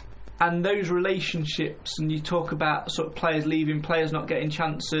 And those relationships, and you talk about sort of players leaving, players not getting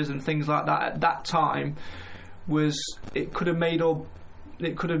chances and things like that at that time, it could have made or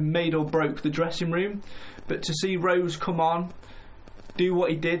broke the dressing room. But to see Rose come on, do what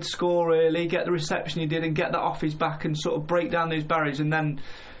he did, score early, get the reception he did, and get that off his back and sort of break down those barriers, and then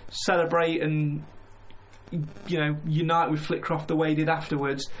celebrate and unite with Flitcroft the way he did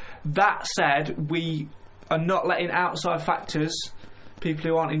afterwards. That said, we are not letting outside factors, people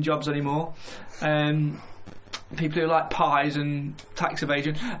who aren't in jobs anymore, people who like pies and tax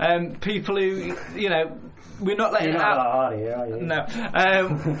evasion, people who, we're not letting You're out. not that hardy, are you? No,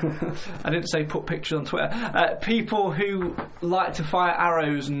 I didn't say put pictures on Twitter. People who like to fire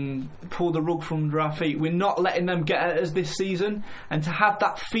arrows and pull the rug from under our feet, we're not letting them get at us this season. And to have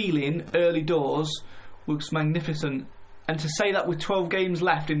that feeling early doors was magnificent. And to say that with 12 games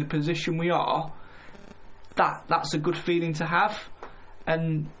left in the position we are, that's a good feeling to have.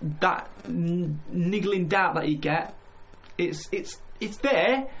 And that niggling doubt that you get, it's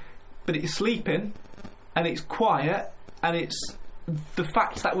there, but it's sleeping, and it's quiet, and it's the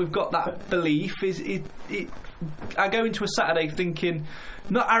fact that we've got that belief is it. I go into a Saturday thinking,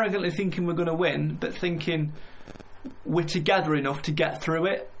 not arrogantly thinking we're going to win, but thinking we're together enough to get through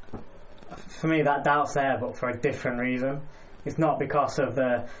it. For me, that doubt's there, but for a different reason. It's not because of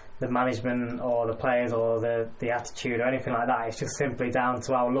the management or the players or the attitude or anything like that. It's just simply down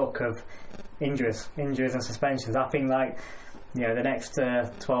to our luck of injuries and suspensions. I think the next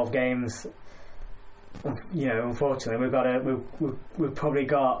 12 games, unfortunately we've probably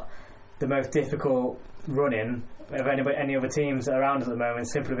got the most difficult run-in of any other teams around at the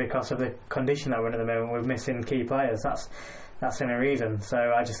moment, simply because of the condition that we're in at the moment. We're missing key players. That's the only reason. So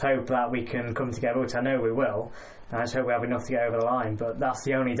I just hope that we can come together, which I know we will. And I just hope we have enough to get over the line. But that's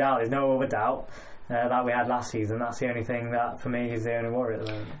the only doubt. There's no other doubt. that we had last season. That's the only thing that, for me, is the only worry at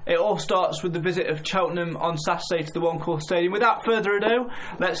the moment. It all starts with the visit of Cheltenham on Saturday to the One Call Stadium. Without further ado,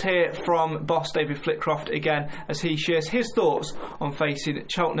 let's hear from boss David Flitcroft again as he shares his thoughts on facing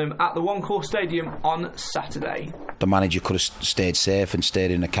Cheltenham at the One Call Stadium on Saturday. The manager could have stayed safe and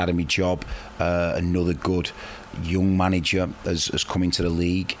stayed in an academy job. Another good young manager has come into the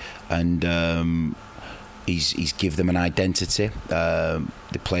league, and he's give them an identity.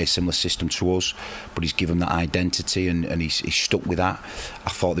 They play a similar system to us, but he's given them that identity, and he's stuck with that. I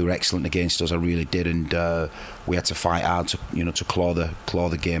thought they were excellent against us, I really did, and we had to fight hard to claw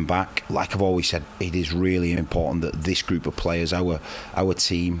the game back. Like I've always said, it is really important that this group of players, our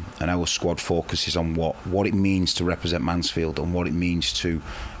team and our squad, focuses on what it means to represent Mansfield, and what it means to,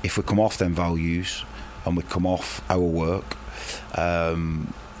 if we come off them values and we come off our work,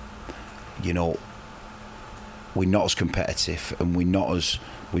 we're not as competitive, and we're not as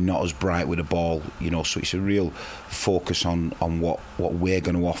bright with the ball, so it's a real focus on what we're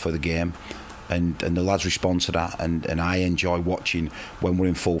going to offer the game, and the lads respond to that, and I enjoy watching when we're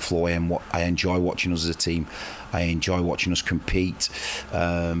in full flow. I enjoy watching us as a team. I enjoy watching us compete.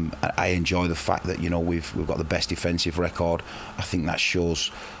 I enjoy the fact that we've got the best defensive record. I think that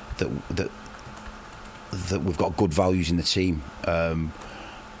shows that we've got good values in the team.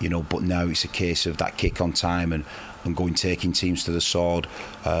 But now it's a case of that kick on time and going taking teams to the sword,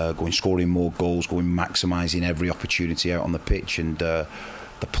 going scoring more goals, going maximising every opportunity out on the pitch, and the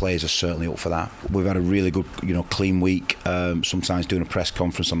players are certainly up for that. We've had a really good, clean week. Sometimes doing a press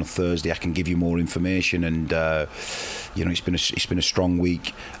conference on a Thursday, I can give you more information, and it's been a strong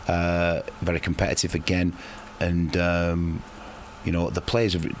week, very competitive again, and the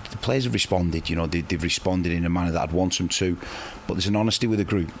players have responded. They've responded in a manner that I'd want them to. But there's an honesty with the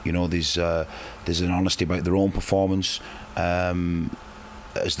group. There's an honesty about their own performance.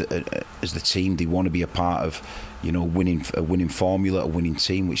 As the team, they want to be a part of a winning formula, a winning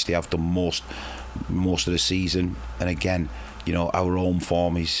team, which they have done most of the season. And again, our own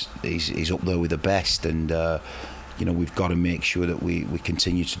form is up there with the best, and we've got to make sure that we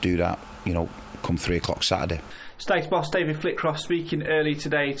continue to do that. Come 3 o'clock Saturday. Stags boss David Flitcroft speaking early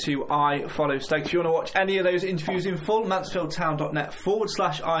today to iFollow Stags. If you want to watch any of those interviews in full,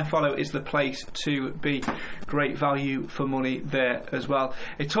 mansfieldtown.net/iFollow is the place to be. Great value for money there as well.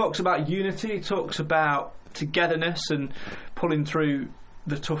 It talks about unity, it talks about togetherness and pulling through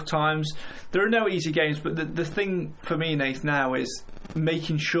the tough times. There are no easy games, but the thing for me, Nath, now is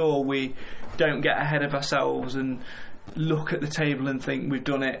making sure we don't get ahead of ourselves and look at the table and think we've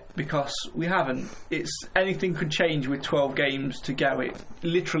done it, because we haven't. It's anything could change with 12 games to go. It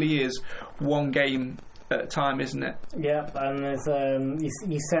literally is one game at a time, isn't it? Yeah, and there's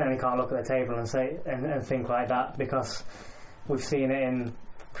you certainly can't look at the table and say and think like that, because we've seen it in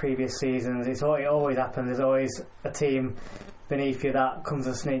previous seasons. It always happens. There's always a team beneath you that comes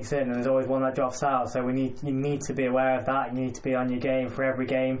and sneaks in, and there's always one that drops out. So you need to be aware of that. You need to be on your game for every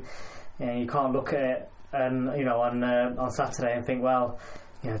game. You can't look at it and on Saturday and think, well,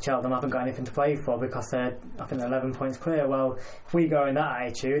 Cheltenham haven't got anything to play for because they're 11 points clear. Well, if we go in that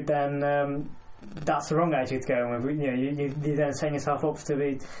attitude, then that's the wrong attitude to go in with. You're then setting yourself up to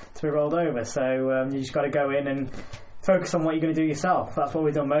be rolled over. So you just got to go in and focus on what you're going to do yourself. That's what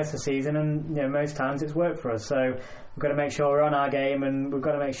we've done most of the season, and most times it's worked for us. So we've got to make sure we're on our game, and we've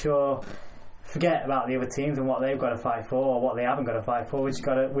got to make sure. Forget about the other teams and what they've got to fight for or what they haven't got to fight for. We've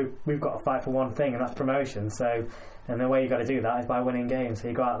got to fight for one thing, and that's promotion. So, and the way you've got to do that is by winning games. So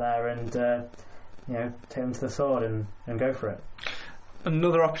you go out there and take them to the sword and go for it.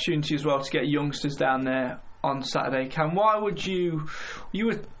 Another opportunity as well to get youngsters down there on Saturday. Cam, why would you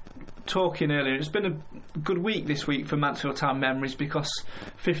were talking earlier, it's been a good week this week for Mansfield Town memories, because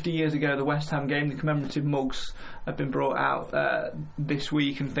 50 years ago the West Ham game, the commemorative mugs have been brought out this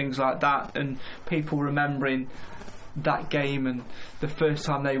week and things like that, and people remembering that game and the first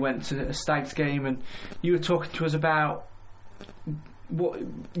time they went to a Stags game. And you were talking to us about what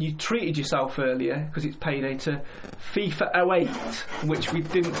you treated yourself earlier, because it's payday, to FIFA 08, which we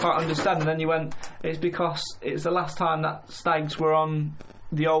didn't quite understand, and then you went, it's because it's the last time that Stags were on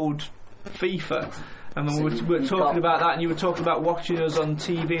the old FIFA, and then we were talking about that, and you were talking about watching us on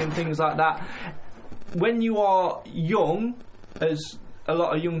TV and things like that. When you are young, as a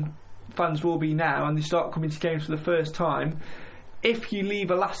lot of young fans will be now, and they start coming to games for the first time, if you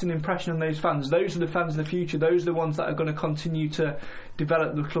leave a lasting impression on those fans, those are the fans of the future, those are the ones that are going to continue to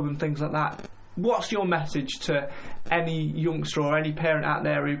develop the club and things like that. What's your message to any youngster or any parent out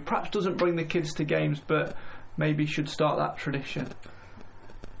there who perhaps doesn't bring the kids to games but maybe should start that tradition?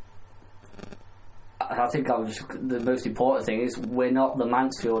 I think the most important thing is we're not the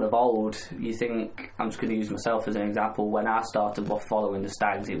Mansfield of old. You think, I'm just going to use myself as an example, when I started following the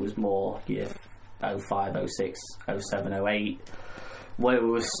Stags, it was more 05, 06, 07, 08, where we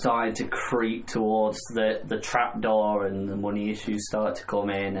were starting to creep towards the trapdoor, and the money issues started to come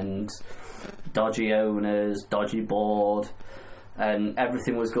in, and dodgy owners, dodgy board, and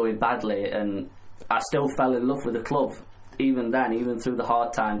everything was going badly. And I still fell in love with the club. Even then, even through the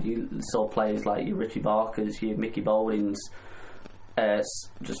hard times, you saw players like your Richie Barkers, your Mickey Bowlings,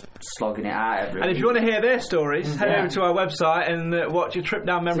 just slogging it out every week. And if you want to hear their stories, head over to our website and watch a trip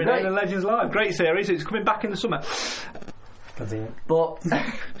down memory lane and Legends Live. Great series. It's coming back in the summer. But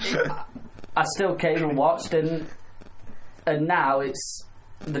I still came and watched, and now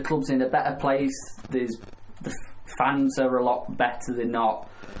the club's in a better place. The fans are a lot better.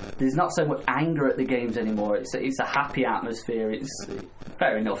 There's not so much anger at the games anymore. It's a happy atmosphere. It's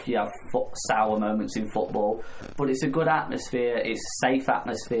fair enough, you have sour moments in football, but it's a good atmosphere. It's a safe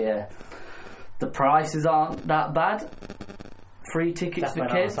atmosphere. The prices aren't that bad. Free tickets for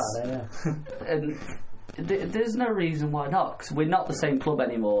kids. And there's no reason why not, because we're not the same club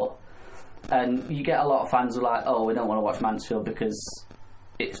anymore. And you get a lot of fans who are like, oh, we don't want to watch Mansfield because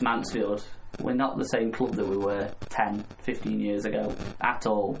it's Mansfield. We're not the same club that we were 10, 15 years ago at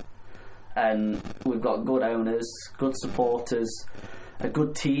all. And we've got good owners, good supporters, a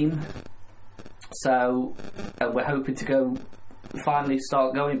good team. So we're hoping to finally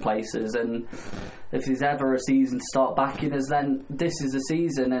start going places. And if there's ever a season to start backing us, then this is the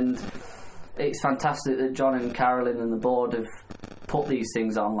season. And it's fantastic that John and Carolyn and the board have put these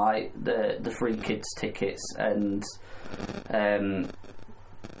things on, like the free kids tickets and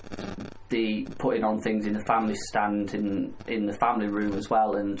the putting on things in the family stand in the family room as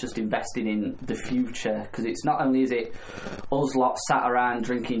well, and just investing in the future, because it's not only is it us lot sat around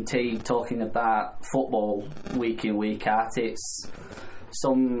drinking tea talking about football week in week out, it's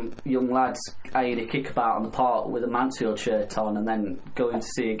some young lads eyeing a kickabout on the park with a Mansfield shirt on and then going to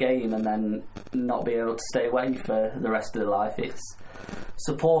see a game and then not being able to stay away for the rest of their life. It's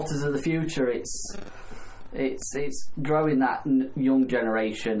supporters of the future. It's growing that young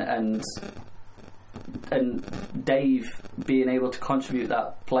generation, and Dave being able to contribute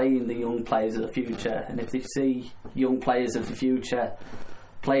that, playing the young players of the future. And if they see young players of the future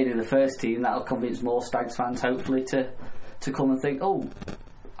playing in the first team, that'll convince more Stags fans, hopefully, to come and think, oh,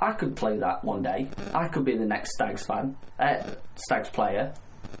 I could play that one day. I could be the next Stags player.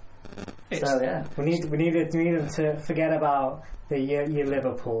 So yeah, we need them to forget about your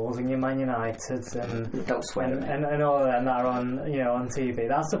Liverpools and your Man Uniteds and all of them that are on TV.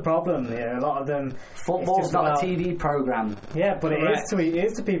 That's the problem. A lot of them. Football's not a TV programme. Yeah, but it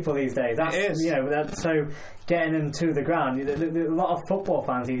is to people these days. So getting them to the ground. A lot of football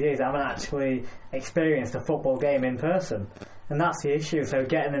fans these days haven't actually experienced a football game in person. And that's the issue. So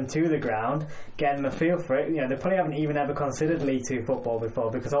getting them to the ground, getting them a feel for it. They probably haven't even ever considered League 2 football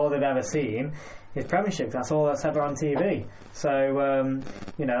before, because all they've ever seen is Premiership. That's all that's ever on TV. So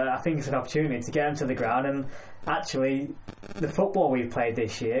I think it's an opportunity to get them to the ground. And actually, the football we've played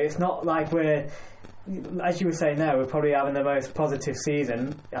this year, it's not like we're, as you were saying there, we're probably having the most positive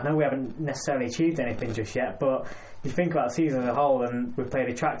season. I know we haven't necessarily achieved anything just yet, but you think about the season as a whole, and we've played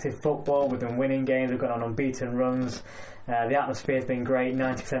attractive football, we've been winning games, we've gone on unbeaten runs, the atmosphere's been great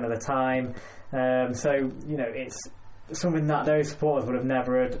 90% of the time, so it's something that those supporters would have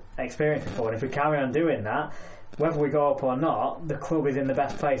never had experienced before. And if we carry on doing that, whether we go up or not, the club is in the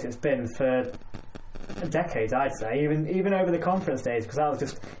best place it's been for decades, I'd say, even over the conference days, because that was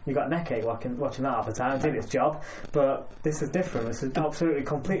just, you got Neckade watching that half the time, did its job. But this is different. This is absolutely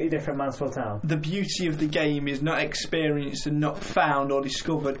completely different Mansfield Town. The beauty of the game is not experienced and not found or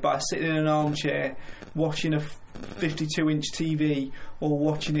discovered by sitting in an armchair watching a 52-inch TV or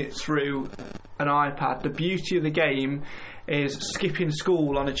watching it through an iPad. The beauty of the game is skipping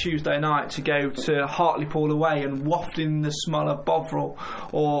school on a Tuesday night to go to Hartlepool away and wafting the smell of Bovril,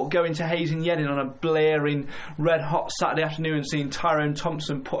 or going to Hayes and Yedding on a blaring red hot Saturday afternoon and seeing Tyrone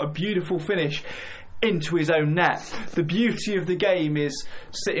Thompson put a beautiful finish into his own net. The beauty of the game is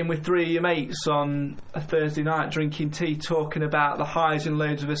sitting with three of your mates on a Thursday night drinking tea, talking about the highs and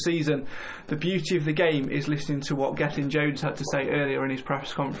lows of a season. The beauty of the game is listening to what Gethin Jones had to say earlier in his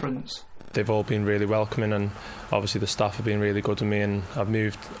press conference. they've all been really welcoming, and obviously the staff have been really good to me, and I've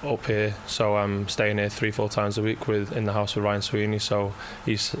moved up here, so I'm staying here 3-4 times a week in the house with Ryan Sweeney, so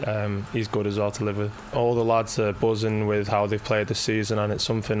he's good as well to live with. All the lads are buzzing with how they've played this season, and it's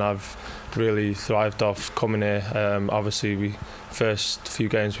something I've really thrived off coming here. Obviously we first few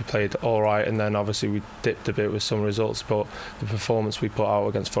games we played all right, and then obviously we dipped a bit with some results, but the performance we put out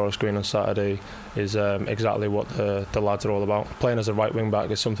against Forest Green on Saturday is exactly what the lads are all about. Playing as a right wing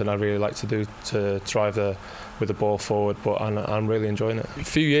back is something I really like to do, to drive with the ball forward, but I'm really enjoying it. A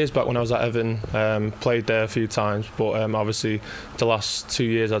few years back when I was at Everton, played there a few times, but obviously the last 2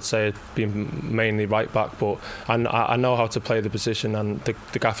 years I'd say it's been mainly right back, but I know how to play the position, and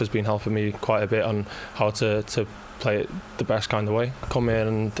the gaffer's been helping me quite a bit on how to play it the best kind of way. I come in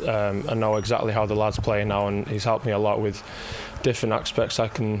and I know exactly how the lads play now, and he's helped me a lot with different aspects. I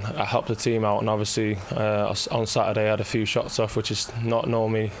can help the team out, and obviously on Saturday I had a few shots off, which is not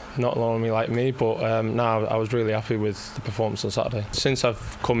normally like me, but now I was really happy with the performance on Saturday. Since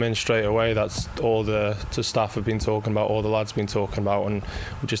I've come in straight away, that's all the staff have been talking about, all the lads have been talking about, and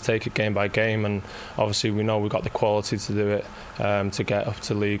we just take it game by game, and obviously we know we've got the quality to do it, to get up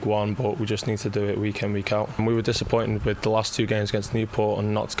to League One, but we just need to do it week in, week out. And we were disappointed with the last 2 games against Newport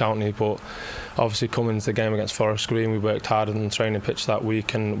and Notts County, but obviously coming to the game against Forest Green, we worked hard on the training pitch that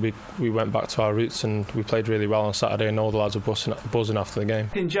week, and we went back to our roots, and we played really well on Saturday, and all the lads were buzzing after the game.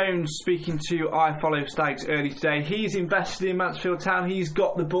 Nathan Jones speaking to I Follow Stags early today. He's invested in Mansfield Town. He's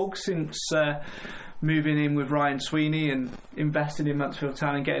got the bug since moving in with Ryan Sweeney and investing in Mansfield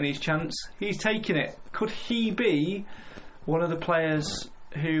Town and getting his chance. He's taken it. Could he be one of the players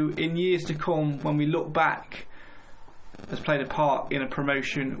who in years to come, when we look back, has played a part in a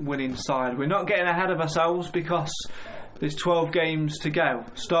promotion winning side? We're not getting ahead of ourselves because there's 12 games to go,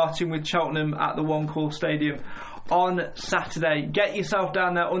 starting with Cheltenham at the One Call Stadium on Saturday. Get yourself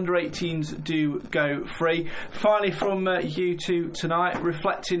down there. Under 18s do go free. Finally from you two tonight,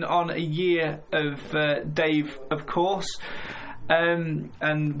 reflecting on a year of Dave, of course,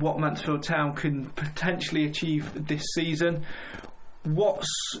 and what Mansfield Town can potentially achieve this season. What's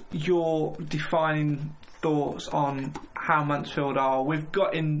your defining thoughts on how Mansfield are? We've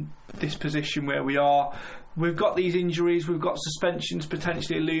got in this position where we are. We've got these injuries, we've got suspensions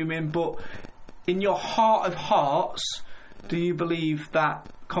potentially looming, but in your heart of hearts, do you believe that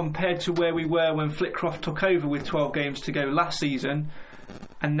compared to where we were when Flitcroft took over with 12 games to go last season,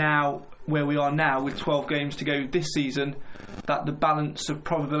 and now where we are now with 12 games to go this season, that the balance of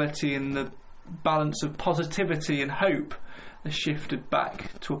probability and the balance of positivity and hope has shifted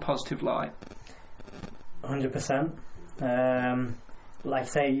back to a positive light? 100%. Like I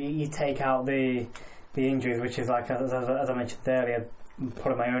say, you take out the injuries, which is like, as I mentioned earlier,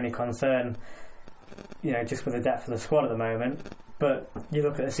 probably my only concern, just with the depth of the squad at the moment. But you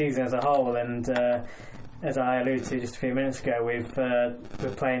look at the season as a whole, and as I alluded to just a few minutes ago, we're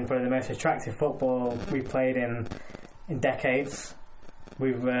playing probably the most attractive football we've played in decades.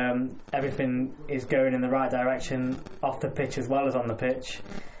 We've everything is going in the right direction off the pitch as well as on the pitch.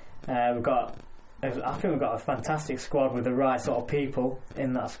 I think we've got a fantastic squad with the right sort of people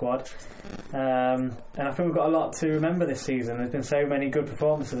in that squad, and I think we've got a lot to remember this season. There's been so many good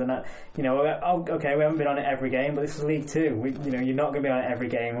performances, and okay, we haven't been on it every game, but this is League Two. You're not going to be on it every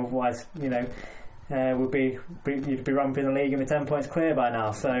game, otherwise, you'd be ramping the league and be 10 points clear by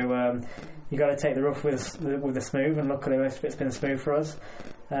now. So you got to take the rough with the smooth, and luckily most of it's been smooth for us.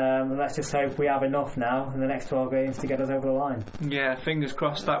 And let's just hope we have enough now in the next 12 games to get us over the line. Yeah, fingers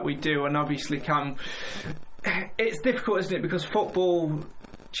crossed that we do. And obviously, Cam, it's difficult, isn't it? Because football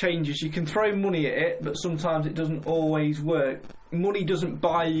changes. You can throw money at it, but sometimes it doesn't always work. Money doesn't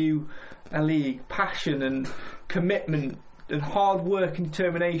buy you a league. Passion and commitment and hard work and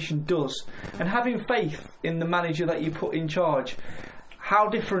determination does. And having faith in the manager that you put in charge. How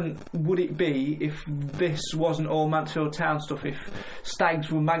different would it be if this wasn't all Mansfield Town stuff, if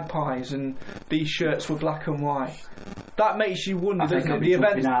Stags were Magpies and these shirts were black and white? That makes you wonder, doesn't it? The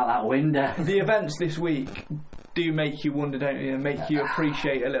events out that window. The events this week do make you wonder, don't they? And make you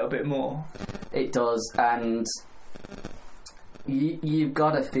appreciate a little bit more. It does, and you've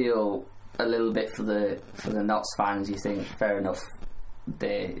got to feel a little bit for the Notts fans. You think, fair enough,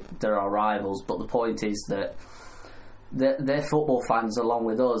 they're our rivals, but the point is that they're football fans along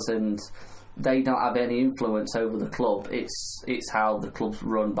with us, and they don't have any influence over the club. It's how the club's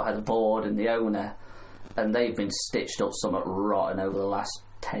run by the board and the owner, and they've been stitched up somewhat rotten over the last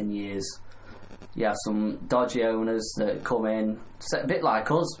 10 years. You have some dodgy owners that come in, a bit like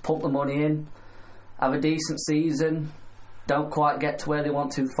us, pump the money in, have a decent season, don't quite get to where they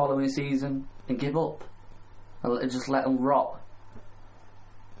want to the following season, and give up, and just let them rot.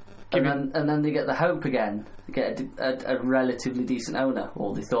 And then they get the hope again. They get a relatively decent owner,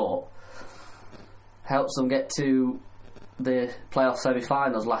 or they thought. Helps them get to the playoff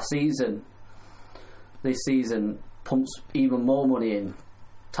semi-finals last season. This season pumps even more money in.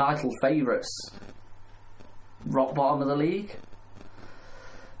 Title favourites. Rock bottom of the league.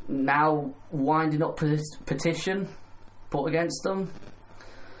 Now winding up petition put against them.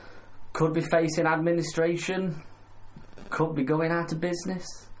 Could be facing administration. Could be going out of business.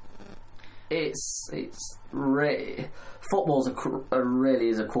 It's really, football's really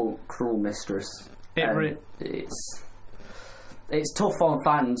is a cruel mistress. It's tough on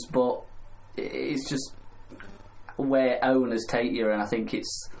fans, but it's just where owners take you, and I think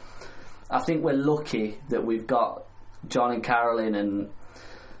we're lucky that we've got John and Carolyn, and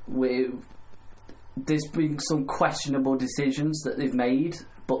there's been some questionable decisions that they've made,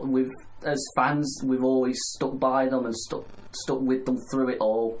 but as fans we've always stuck by them and stuck with them through it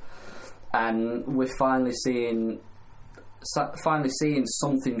all, and we're finally seeing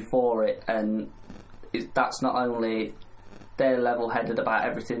something for it, and that's not only they're level-headed about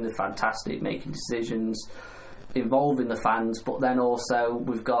everything, they're fantastic making decisions involving the fans, but then also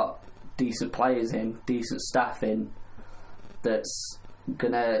we've got decent players in, decent staff in, that's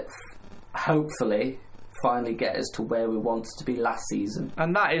gonna hopefully finally get us to where we wanted to be last season.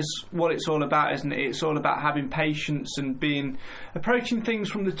 And that is what it's all about, isn't it? It's all about having patience and approaching things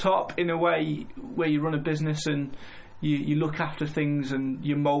from the top in a way where you run a business and you look after things and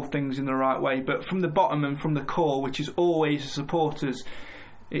you mould things in the right way. But from the bottom and from the core, which is always the supporters,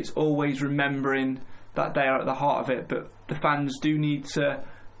 it's always remembering that they are at the heart of it. But the fans do need to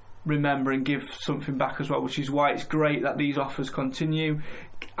remember and give something back as well, which is why it's great that these offers continue.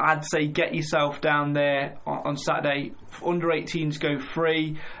 I'd say get yourself down there on Saturday. Under 18s go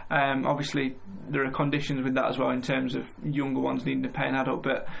free. Obviously there are conditions with that as well in terms of younger ones needing to pay an adult,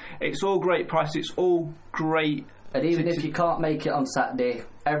 but it's all great price, it's all great. And even if you can't make it on Saturday,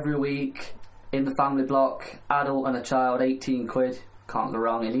 every week in the family block, adult and a child, 18 quid, can't go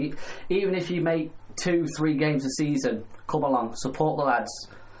wrong. And even if you make 2-3 games a season, come along, support the lads.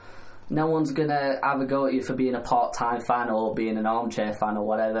 No one's going to have a go at you for being a part-time fan or being an armchair fan or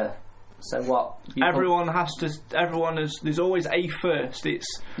whatever. So what? There's always a first.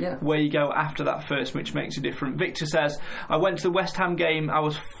 It's where you go after that first, which makes it different. Victor says, I went to the West Ham game. I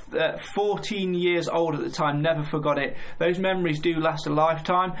was 14 years old at the time, never forgot it. Those memories do last a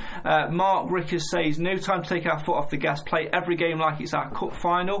lifetime. Mark Rickers says, no time to take our foot off the gas, play every game like it's our cup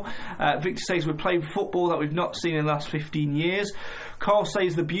final. Victor says, we're playing football that we've not seen in the last 15 years. Carl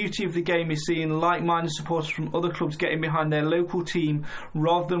says the beauty of the game is seeing like-minded supporters from other clubs getting behind their local team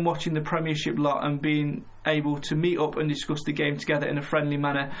rather than watching the Premiership lot and being able to meet up and discuss the game together in a friendly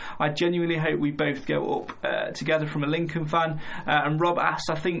manner. I genuinely hope we both go up together, from a Lincoln fan. And Rob asks,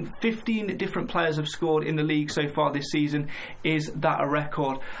 I think 15 different players have scored in the league so far this season. Is that a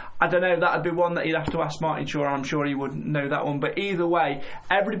record? I don't know, that would be one that you'd have to ask Martin Shaw. I'm sure he would know that one. But either way,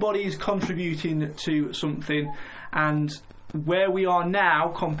 everybody is contributing to something, and where we are now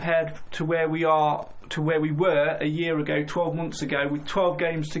compared to where we were a year ago, 12 months ago, with 12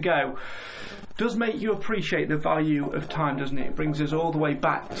 games to go, does make you appreciate the value of time, doesn't it? It brings us all the way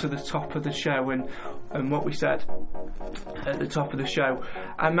back to the top of the show and what we said at the top of the show.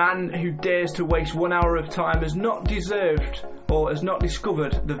 A man who dares to waste 1 hour of time has not deserved or has not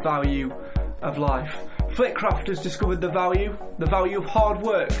discovered the value of life. Flitcraft has discovered the value of hard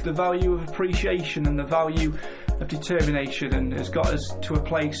work, the value of appreciation and the value of determination, and has got us to a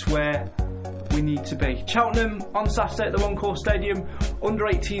place where we need to be. Cheltenham on Saturday at the One Call Stadium. Under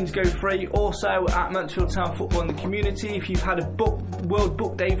 18s go free. Also at Mansfield Town Football in the community. If you've had a World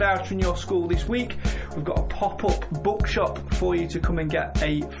Book Day voucher in your school this week, we've got a pop-up bookshop for you to come and get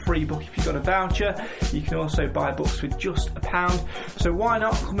a free book if you've got a voucher. You can also buy books with just £1. So why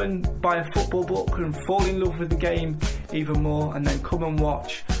not come and buy a football book and fall in love with the game even more, and then come and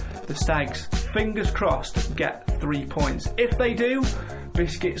watch the Stags, fingers crossed, get 3 points. If they do,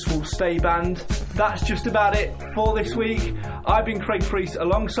 Biscuits will stay banned. That's just about it for this week. I've been Craig Priest.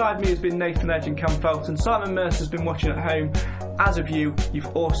 Alongside me has been Nathan Edge and Cam Felton. Simon Mercer's been watching at home. As of you've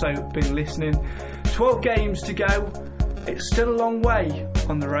also been listening. 12 games to go. It's still a long way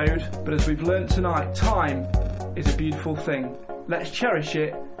on the road, but as we've learnt tonight, time is a beautiful thing. Let's cherish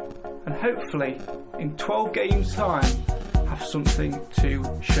it, and hopefully in 12 games time have something to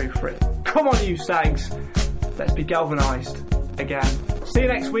show for it. Come on, you Stags, let's be galvanised again. See you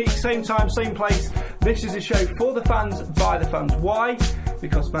next week, same time, same place. This is a show for the fans, by the fans. Why?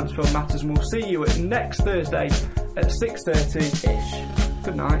 Because Mansfield matters, and we'll see you next Thursday at 6:30ish.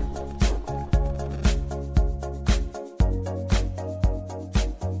 Good night.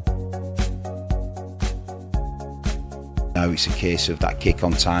 Now it's a case of that kick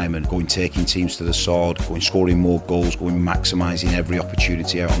on time and going taking teams to the sword, going scoring more goals, going maximising every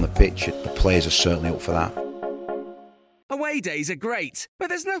opportunity out on the pitch. The players are certainly up for that. Away days are great, but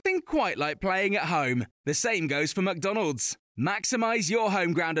there's nothing quite like playing at home. The same goes for McDonald's. Maximise your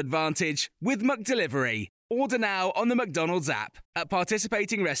home ground advantage with McDelivery. Order now on the McDonald's app. At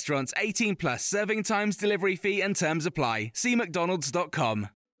participating restaurants, 18 plus, serving times, delivery fee and terms apply. See mcdonalds.com.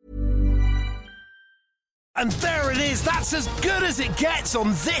 And there it is, that's as good as it gets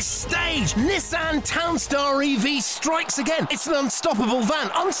on this stage. Nissan Townstar EV strikes again. It's an unstoppable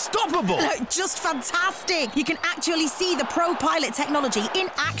van, unstoppable. Look, just fantastic. You can actually see the ProPilot technology in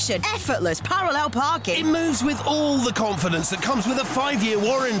action. Effortless parallel parking. It moves with all the confidence that comes with a 5-year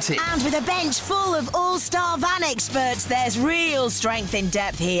warranty. And with a bench full of all-star van experts, there's real strength in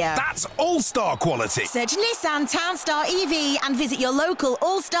depth here. That's all-star quality. Search Nissan Townstar EV and visit your local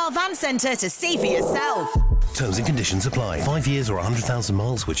all-star van centre to see for yourself. Terms and conditions apply. 5 years or 100,000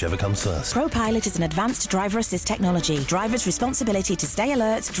 miles, whichever comes first. ProPilot is an advanced driver assist technology. Driver's responsibility to stay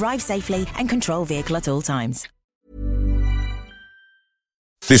alert, drive safely and control vehicle at all times.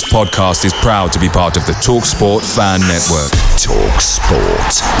 This podcast is proud to be part of the TalkSport Fan Network.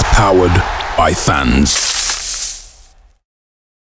 TalkSport. Powered by fans.